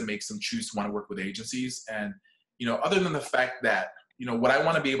things that makes them choose to want to work with agencies. And, other than the fact that, what I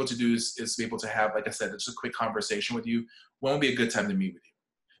want to be able to do is be able to have, like I said, just a quick conversation with you. When would be a good time to meet with you?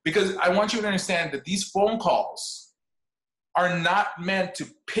 Because I want you to understand that these phone calls are not meant to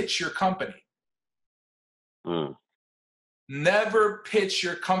pitch your company. Never pitch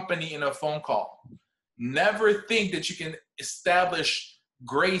your company in a phone call. Never think that you can establish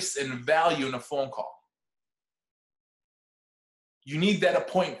grace and value in a phone call. You need that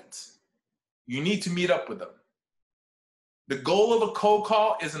appointment. You need to meet up with them. The goal of a cold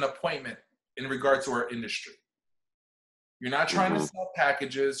call is an appointment in regards to our industry. You're not trying to sell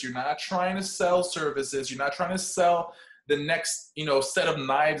packages. You're not trying to sell services. You're not trying to sell the next, set of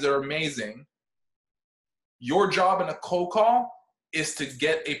knives that are amazing. Your job in a cold call is to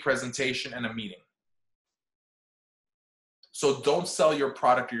get a presentation and a meeting. So don't sell your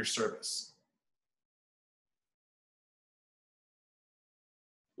product or your service.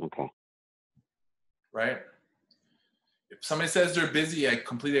 Okay. Right? If somebody says they're busy, I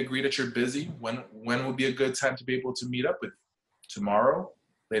completely agree that you're busy. When would be a good time to be able to meet up with? Tomorrow,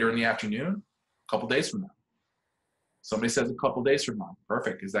 later in the afternoon, a couple days from now. Somebody says a couple days from now.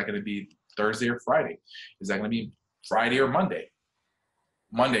 Perfect. Is that going to be Thursday or Friday? Is that going to be Friday or Monday?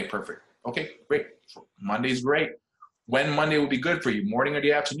 Monday, perfect. Okay, great. Monday's great. When Monday will be good for you, morning or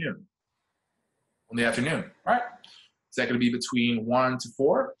the afternoon? In the afternoon, all right? Is that going to be between 1 to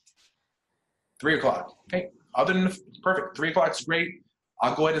 4? 3 o'clock, okay? Other than perfect, 3 o'clock is great.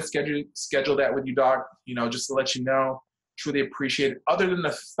 I'll go ahead and schedule that with you, Doc. Just to let you know, truly appreciate it. Other than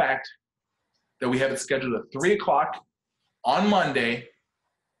the fact that we have it scheduled at 3 o'clock on Monday,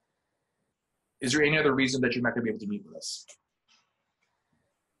 is there any other reason that you're not going to be able to meet with us?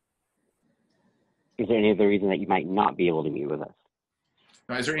 Is there any other reason that you might not be able to meet with us?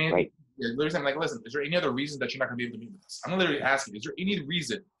 No, is there any? Right. I'm like, listen, is there any other reason that you're not going to be able to meet with us? I'm literally asking, is there any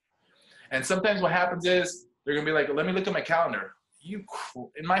reason? And sometimes what happens is they're going to be like, let me look at my calendar. In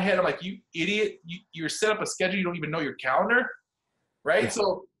my head, I'm like, you idiot. You're set up a schedule. You don't even know your calendar, right? Yeah.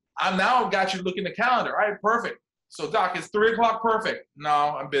 So I'm now got you looking at the calendar. All right, perfect. So Doc, it's 3 o'clock. Perfect.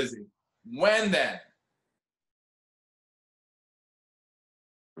 No, I'm busy. When then?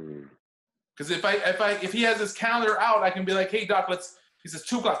 Because if he has his calendar out, I can be like, hey Doc, he says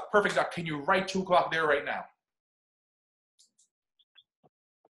 2 o'clock. Perfect, Doc. Can you write 2 o'clock there right now?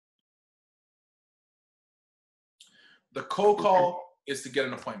 The cold call is to get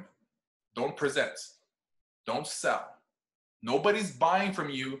an appointment. Don't present. Don't sell. Nobody's buying from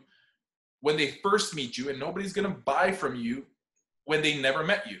you when they first meet you, and nobody's going to buy from you when they never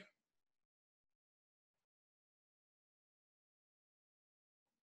met you.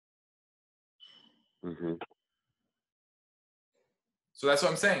 Mm-hmm. So that's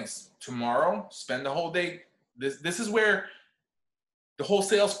what I'm saying. Tomorrow, spend the whole day. This is where the whole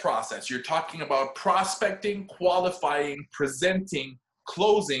sales process, you're talking about prospecting, qualifying, presenting,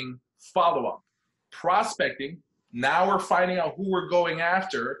 closing, follow-up. Prospecting, now we're finding out who we're going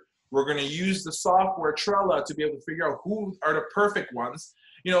after. We're going to use the software Trella to be able to figure out who are the perfect ones.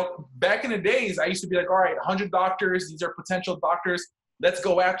 You know, back in the days, I used to be like, all right, 100 doctors, these are potential doctors, let's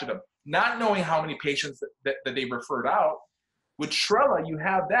go after them. Not knowing how many patients that they referred out. With Trella, you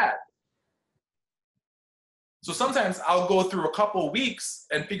have that. So sometimes I'll go through a couple of weeks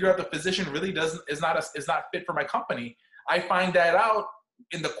and figure out the physician really is not fit for my company. I find that out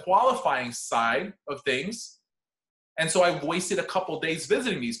in the qualifying side of things. And so I've wasted a couple of days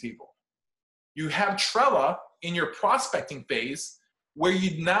visiting these people. You have Trella in your prospecting phase where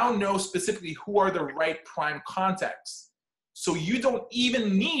you now know specifically who are the right prime contacts. So you don't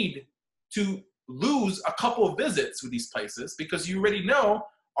even need to lose a couple of visits with these places because you already know,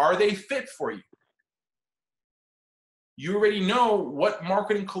 are they fit for you? You already know what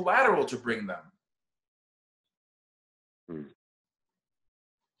marketing collateral to bring them.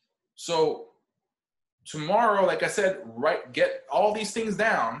 So tomorrow, like I said, get all these things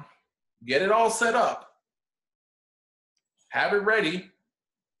down, get it all set up, have it ready.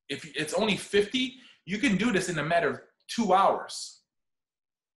 If it's only 50, you can do this in a matter of 2 hours.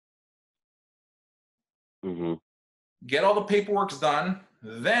 Mm-hmm. Get all the paperwork done.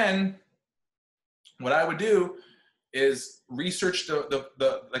 Then what I would do is research the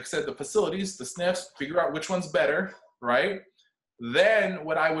like I said, the facilities, the SNFs, figure out which one's better, right? Then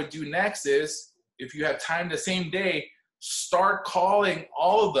what I would do next is, if you have time the same day, start calling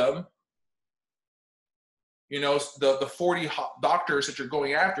all of them, you know, the 40 doctors that you're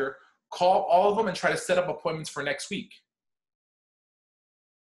going after, call all of them and try to set up appointments for next week.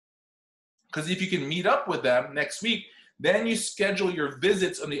 Because if you can meet up with them next week, then you schedule your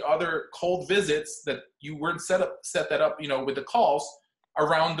visits on the other cold visits that you weren't set that up, you know, with the calls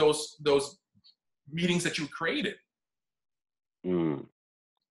around those meetings that you created. Mm.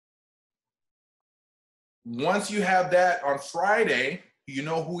 Once you have that on Friday, you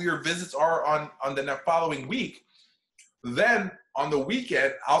know who your visits are on the following week. Then on the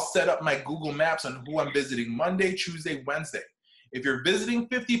weekend, I'll set up my Google Maps on who I'm visiting Monday, Tuesday, Wednesday. If you're visiting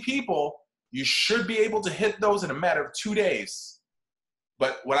 50 people, you should be able to hit those in a matter of 2 days.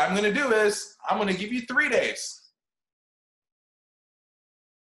 But what I'm going to do is I'm going to give you 3 days.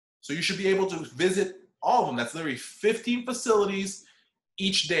 So you should be able to visit all of them. That's literally 15 facilities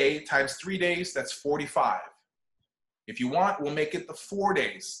each day times 3 days. That's 45. If you want, we'll make it the 4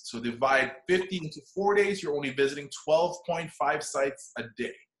 days. So divide 50 into 4 days. You're only visiting 12.5 sites a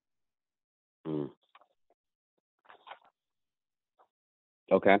day. Mm.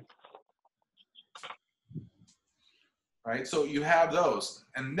 Okay. Right, so you have those,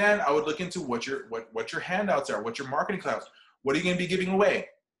 and then I would look into what your handouts are, what your marketing clouds, what are you going to be giving away?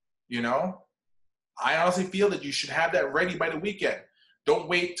 You know, I honestly feel that you should have that ready by the weekend. Don't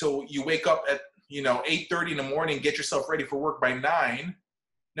wait till you wake up at 8:30 in the morning, get yourself ready for work by 9.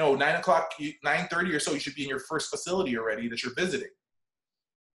 No, 9 o'clock, 9:30 or so, you should be in your first facility already that you're visiting.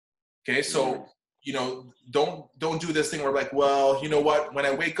 Okay, so don't do this thing where like, well, you know what? When I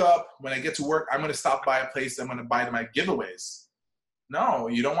wake up, when I get to work, I'm going to stop by a place. I'm going to buy my giveaways. No,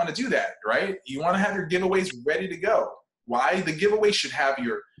 you don't want to do that, right? You want to have your giveaways ready to go. Why? The giveaway should have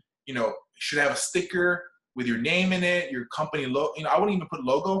should have a sticker with your name in it, your company logo. I wouldn't even put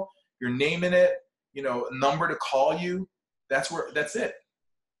logo, your name in it, a number to call you. That's it.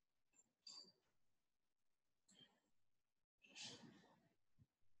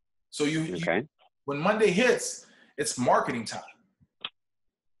 So Okay. when Monday hits, it's marketing time.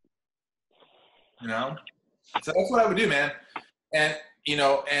 So that's what I would do, man. And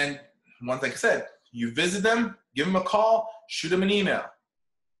and once, like I said, you visit them, give them a call, shoot them an email.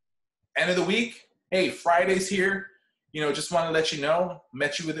 End of the week, hey, Friday's here. Just want to let you know,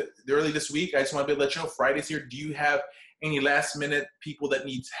 met you with it early this week. I just want to let you know, Friday's here. Do you have any last minute people that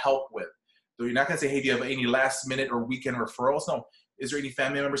needs help with? So you're not going to say, hey, do you have any last minute or weekend referrals? No. Is there any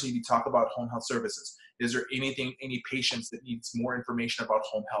family members you need to talk about home health services? Is there any patients that needs more information about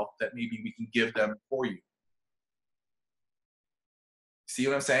home health that maybe we can give them for you? See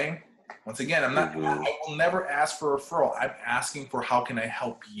what I'm saying? Once again, I will never ask for a referral. I'm asking for how can I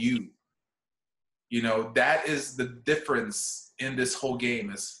help you? That is the difference in this whole game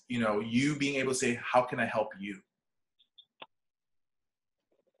is, you being able to say, how can I help you?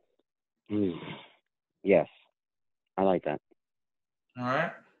 Yes, I like that. All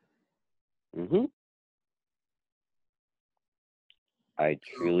right. I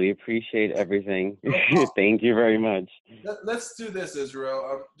truly appreciate everything. No problem. Thank you very much. Let's do this,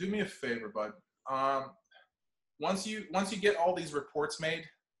 Israel. Do me a favor, bud. Once you get all these reports made,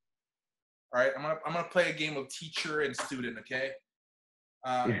 all right, I'm gonna play a game of teacher and student. Okay.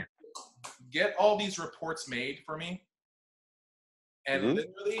 Get all these reports made for me, and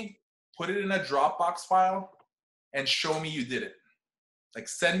literally put it in a Dropbox file and show me you did it. Like,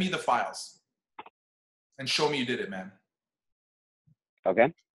 send me the files and show me you did it, man.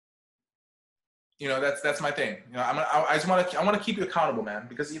 Okay. That's my thing. I want to keep you accountable, man,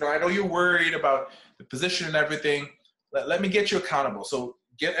 because I know you're worried about the position and everything. Let me get you accountable. So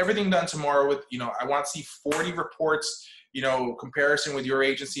get everything done tomorrow with, I want to see 40 reports, comparison with your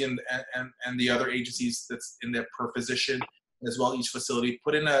agency and the other agencies that's in there per physician, as well each facility.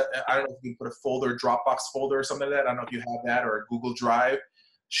 Put in I don't know if you can put a folder, Dropbox folder or something like that. I don't know if you have that, or a Google Drive.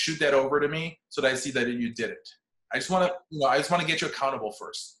 Shoot that over to me so that I see that you did it. I just want to get you accountable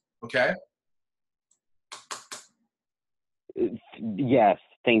first. Okay. Yes,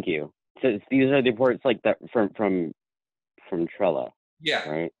 thank you. So these are the reports like that from Trello. Yeah.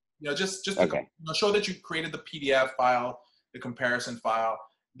 Right. Just okay. to show that you created the PDF file, the comparison file,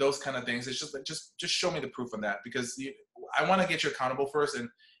 those kind of things. It's just like just show me the proof on that, because I want to get you accountable first. And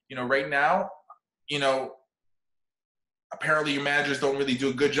right now, apparently your managers don't really do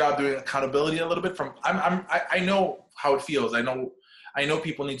a good job doing accountability a little bit. I know how it feels. I know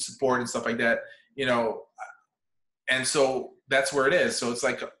people need support and stuff like that. And so that's where it is. So it's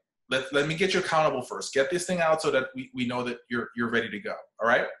like, let me get you accountable first. Get this thing out so that we know that you're ready to go. All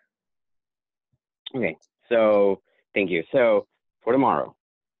right? Okay. So thank you. So for tomorrow,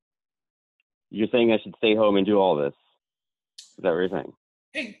 you're saying I should stay home and do all this. Is that what you're saying?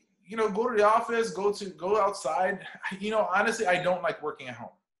 Hey, go to the office, go outside. Honestly, I don't like working at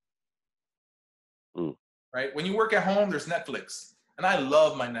home. Right? When you work at home, there's Netflix. And I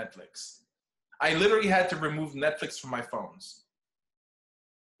love my Netflix. I literally had to remove Netflix from my phones.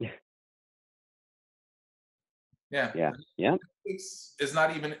 Yeah. Netflix is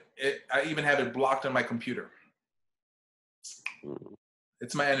not even, I even have it blocked on my computer.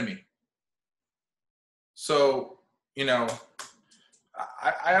 It's my enemy. So,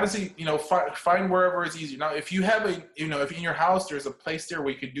 I honestly, find wherever it's easy. Now, if you have if in your house there's a place there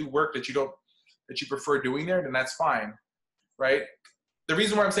where you could do work that you prefer doing there, then that's fine, right? The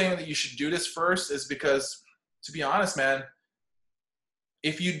reason why I'm saying that you should do this first is because, to be honest, man,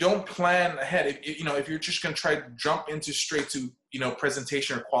 if you don't plan ahead, if you're just going to try to jump into straight to,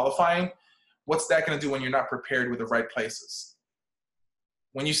 presentation or qualifying, what's that going to do when you're not prepared with the right places?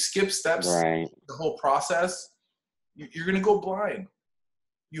 When you skip steps, right, the whole process, you're going to go blind.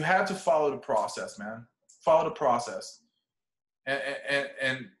 You have to follow the process, man. Follow the process.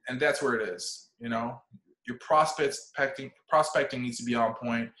 And that's where it is, Your prospecting needs to be on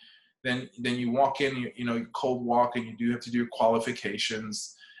point. Then you walk in, you cold walk, and you do have to do your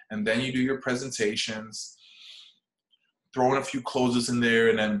qualifications, and then you do your presentations, throw in a few closes in there,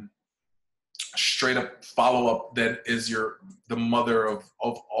 and then straight up follow up. That is the mother of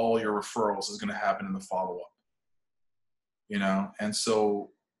all your referrals is going to happen in the follow up. And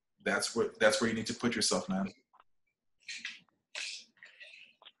so that's where you need to put yourself, man.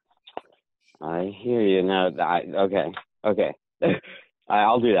 I hear you now. Okay.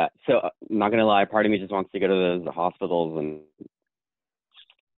 I'll do that. So I'm not gonna lie, part of me just wants to go to those hospitals and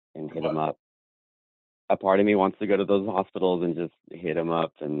hit them up. A part of me wants to go to those hospitals and just hit them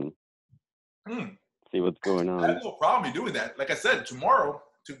up and see what's going on. I have no problem in doing that. Like I said, tomorrow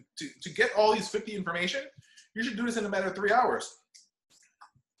to get all these 50 information, you should do this in a matter of 3 hours.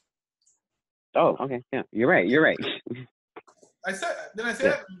 Oh, okay. Yeah, you're right. I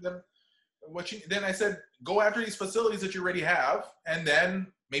said, go after these facilities that you already have, and then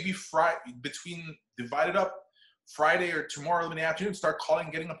maybe divide it up Friday or tomorrow in the afternoon, start calling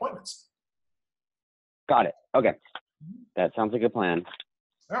and getting appointments. Got it. Okay. That sounds like a plan.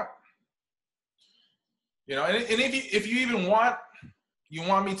 Yeah. And if you even want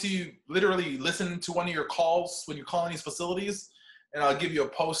me to literally listen to one of your calls when you're calling these facilities, and I'll give you a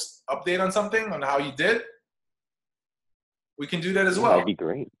post update on something on how you did, we can do that as well. That'd be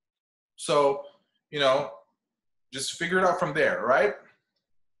great. So, just figure it out from there, right?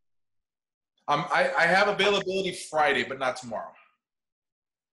 I have availability Friday, but not tomorrow.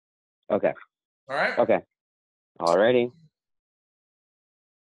 Okay. All right? Okay. Alrighty.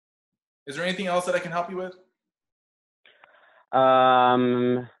 Is there anything else that I can help you with?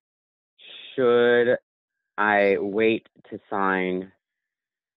 Should I wait to sign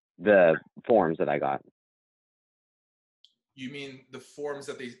the forms that I got? You mean the forms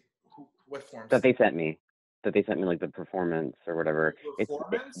that what forms? That they sent me. That they sent me, like the performance or whatever.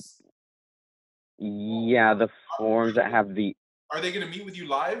 Performance? Yeah, the forms that have the. Are they going to meet with you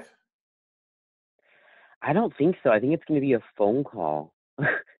live? I don't think so. I think it's going to be a phone call.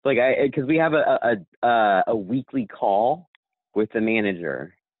 Like because we have a weekly call with the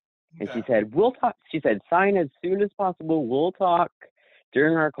manager, and Okay. she said we'll talk. She said sign as soon as possible. We'll talk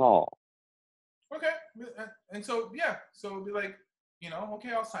during our call. Okay. And so, yeah. So it'll be like,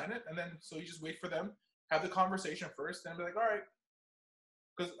 okay, I'll sign it. And then, so you just wait for them, have the conversation first, and be like, all right.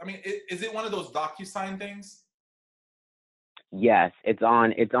 Because, I mean, is it one of those DocuSign things? Yes, it's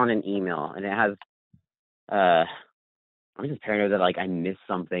on an email, and it has. I'm just paranoid that like I missed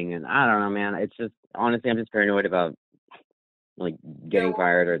something, and I don't know, man. It's just honestly, I'm just paranoid about like getting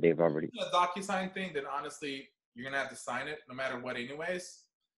fired or they've already. If it's a DocuSign thing, then honestly, you're gonna have to sign it no matter what, anyways.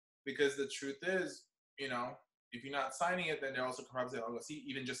 Because the truth is, if you're not signing it, then they're also probably say, "Oh, see,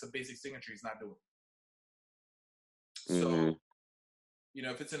 even just a basic signature he's not doing." So,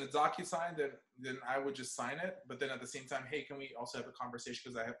 if it's in a DocuSign, then I would just sign it. But then at the same time, hey, can we also have a conversation?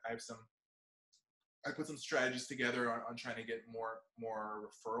 Because I put some strategies together on trying to get more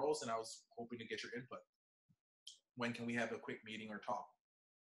referrals, and I was hoping to get your input. When can we have a quick meeting or talk?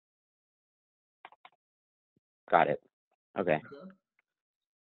 Got it. Okay.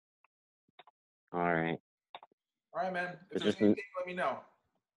 All right. All right, man. If there's anything, let me know.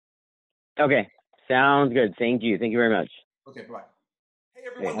 Okay. Sounds good. Thank you. Thank you very much. Okay, bye. Hey,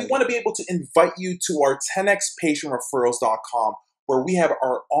 everyone. We want to be able to invite you to our 10xpatientreferrals.com, where we have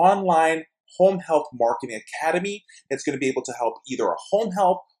our online home health marketing academy that's going to be able to help either a home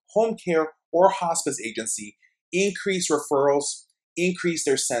health, home care, or hospice agency increase referrals, increase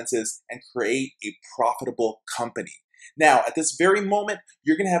their census, and create a profitable company. Now, at this very moment,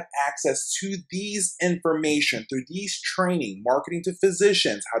 you're going to have access to these information through these training, marketing to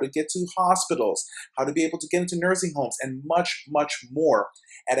physicians, how to get to hospitals, how to be able to get into nursing homes, and much, much more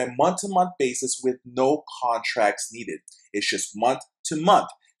at a month-to-month basis with no contracts needed. It's just month to month.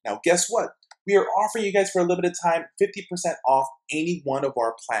 Now, guess what? We are offering you guys for a limited time 50% off any one of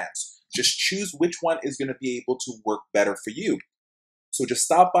our plans. Just choose which one is going to be able to work better for you. So just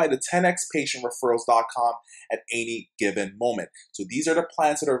stop by the 10xpatientreferrals.com at any given moment. So these are the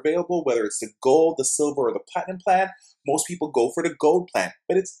plans that are available, whether it's the gold, the silver, or the platinum plan. Most people go for the gold plan,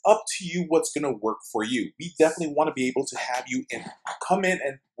 but it's up to you what's going to work for you. We definitely want to be able to have you come in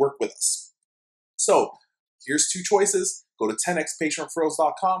and work with us. So here's two choices. Go to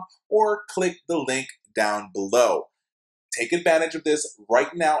 10xpatientreferrals.com or click the link down below. Take advantage of this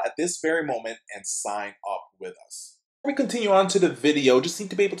right now at this very moment and sign up with us. Before we continue on to the video, just need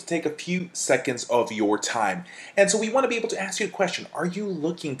to be able to take a few seconds of your time. And so we want to be able to ask you a question. Are you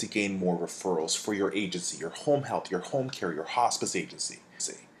looking to gain more referrals for your agency, your home health, your home care, your hospice agency?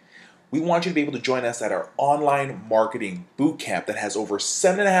 We want you to be able to join us at our online marketing bootcamp that has over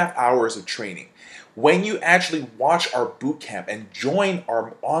 7.5 hours of training. When you actually watch our bootcamp and join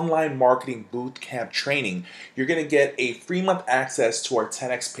our online marketing bootcamp training, you're going to get a free month access to our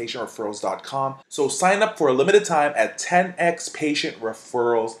 10xpatientreferrals.com. So sign up for a limited time at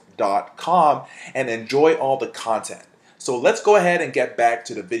 10xpatientreferrals.com and enjoy all the content. So let's go ahead and get back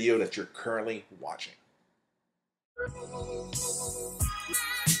to the video that you're currently watching.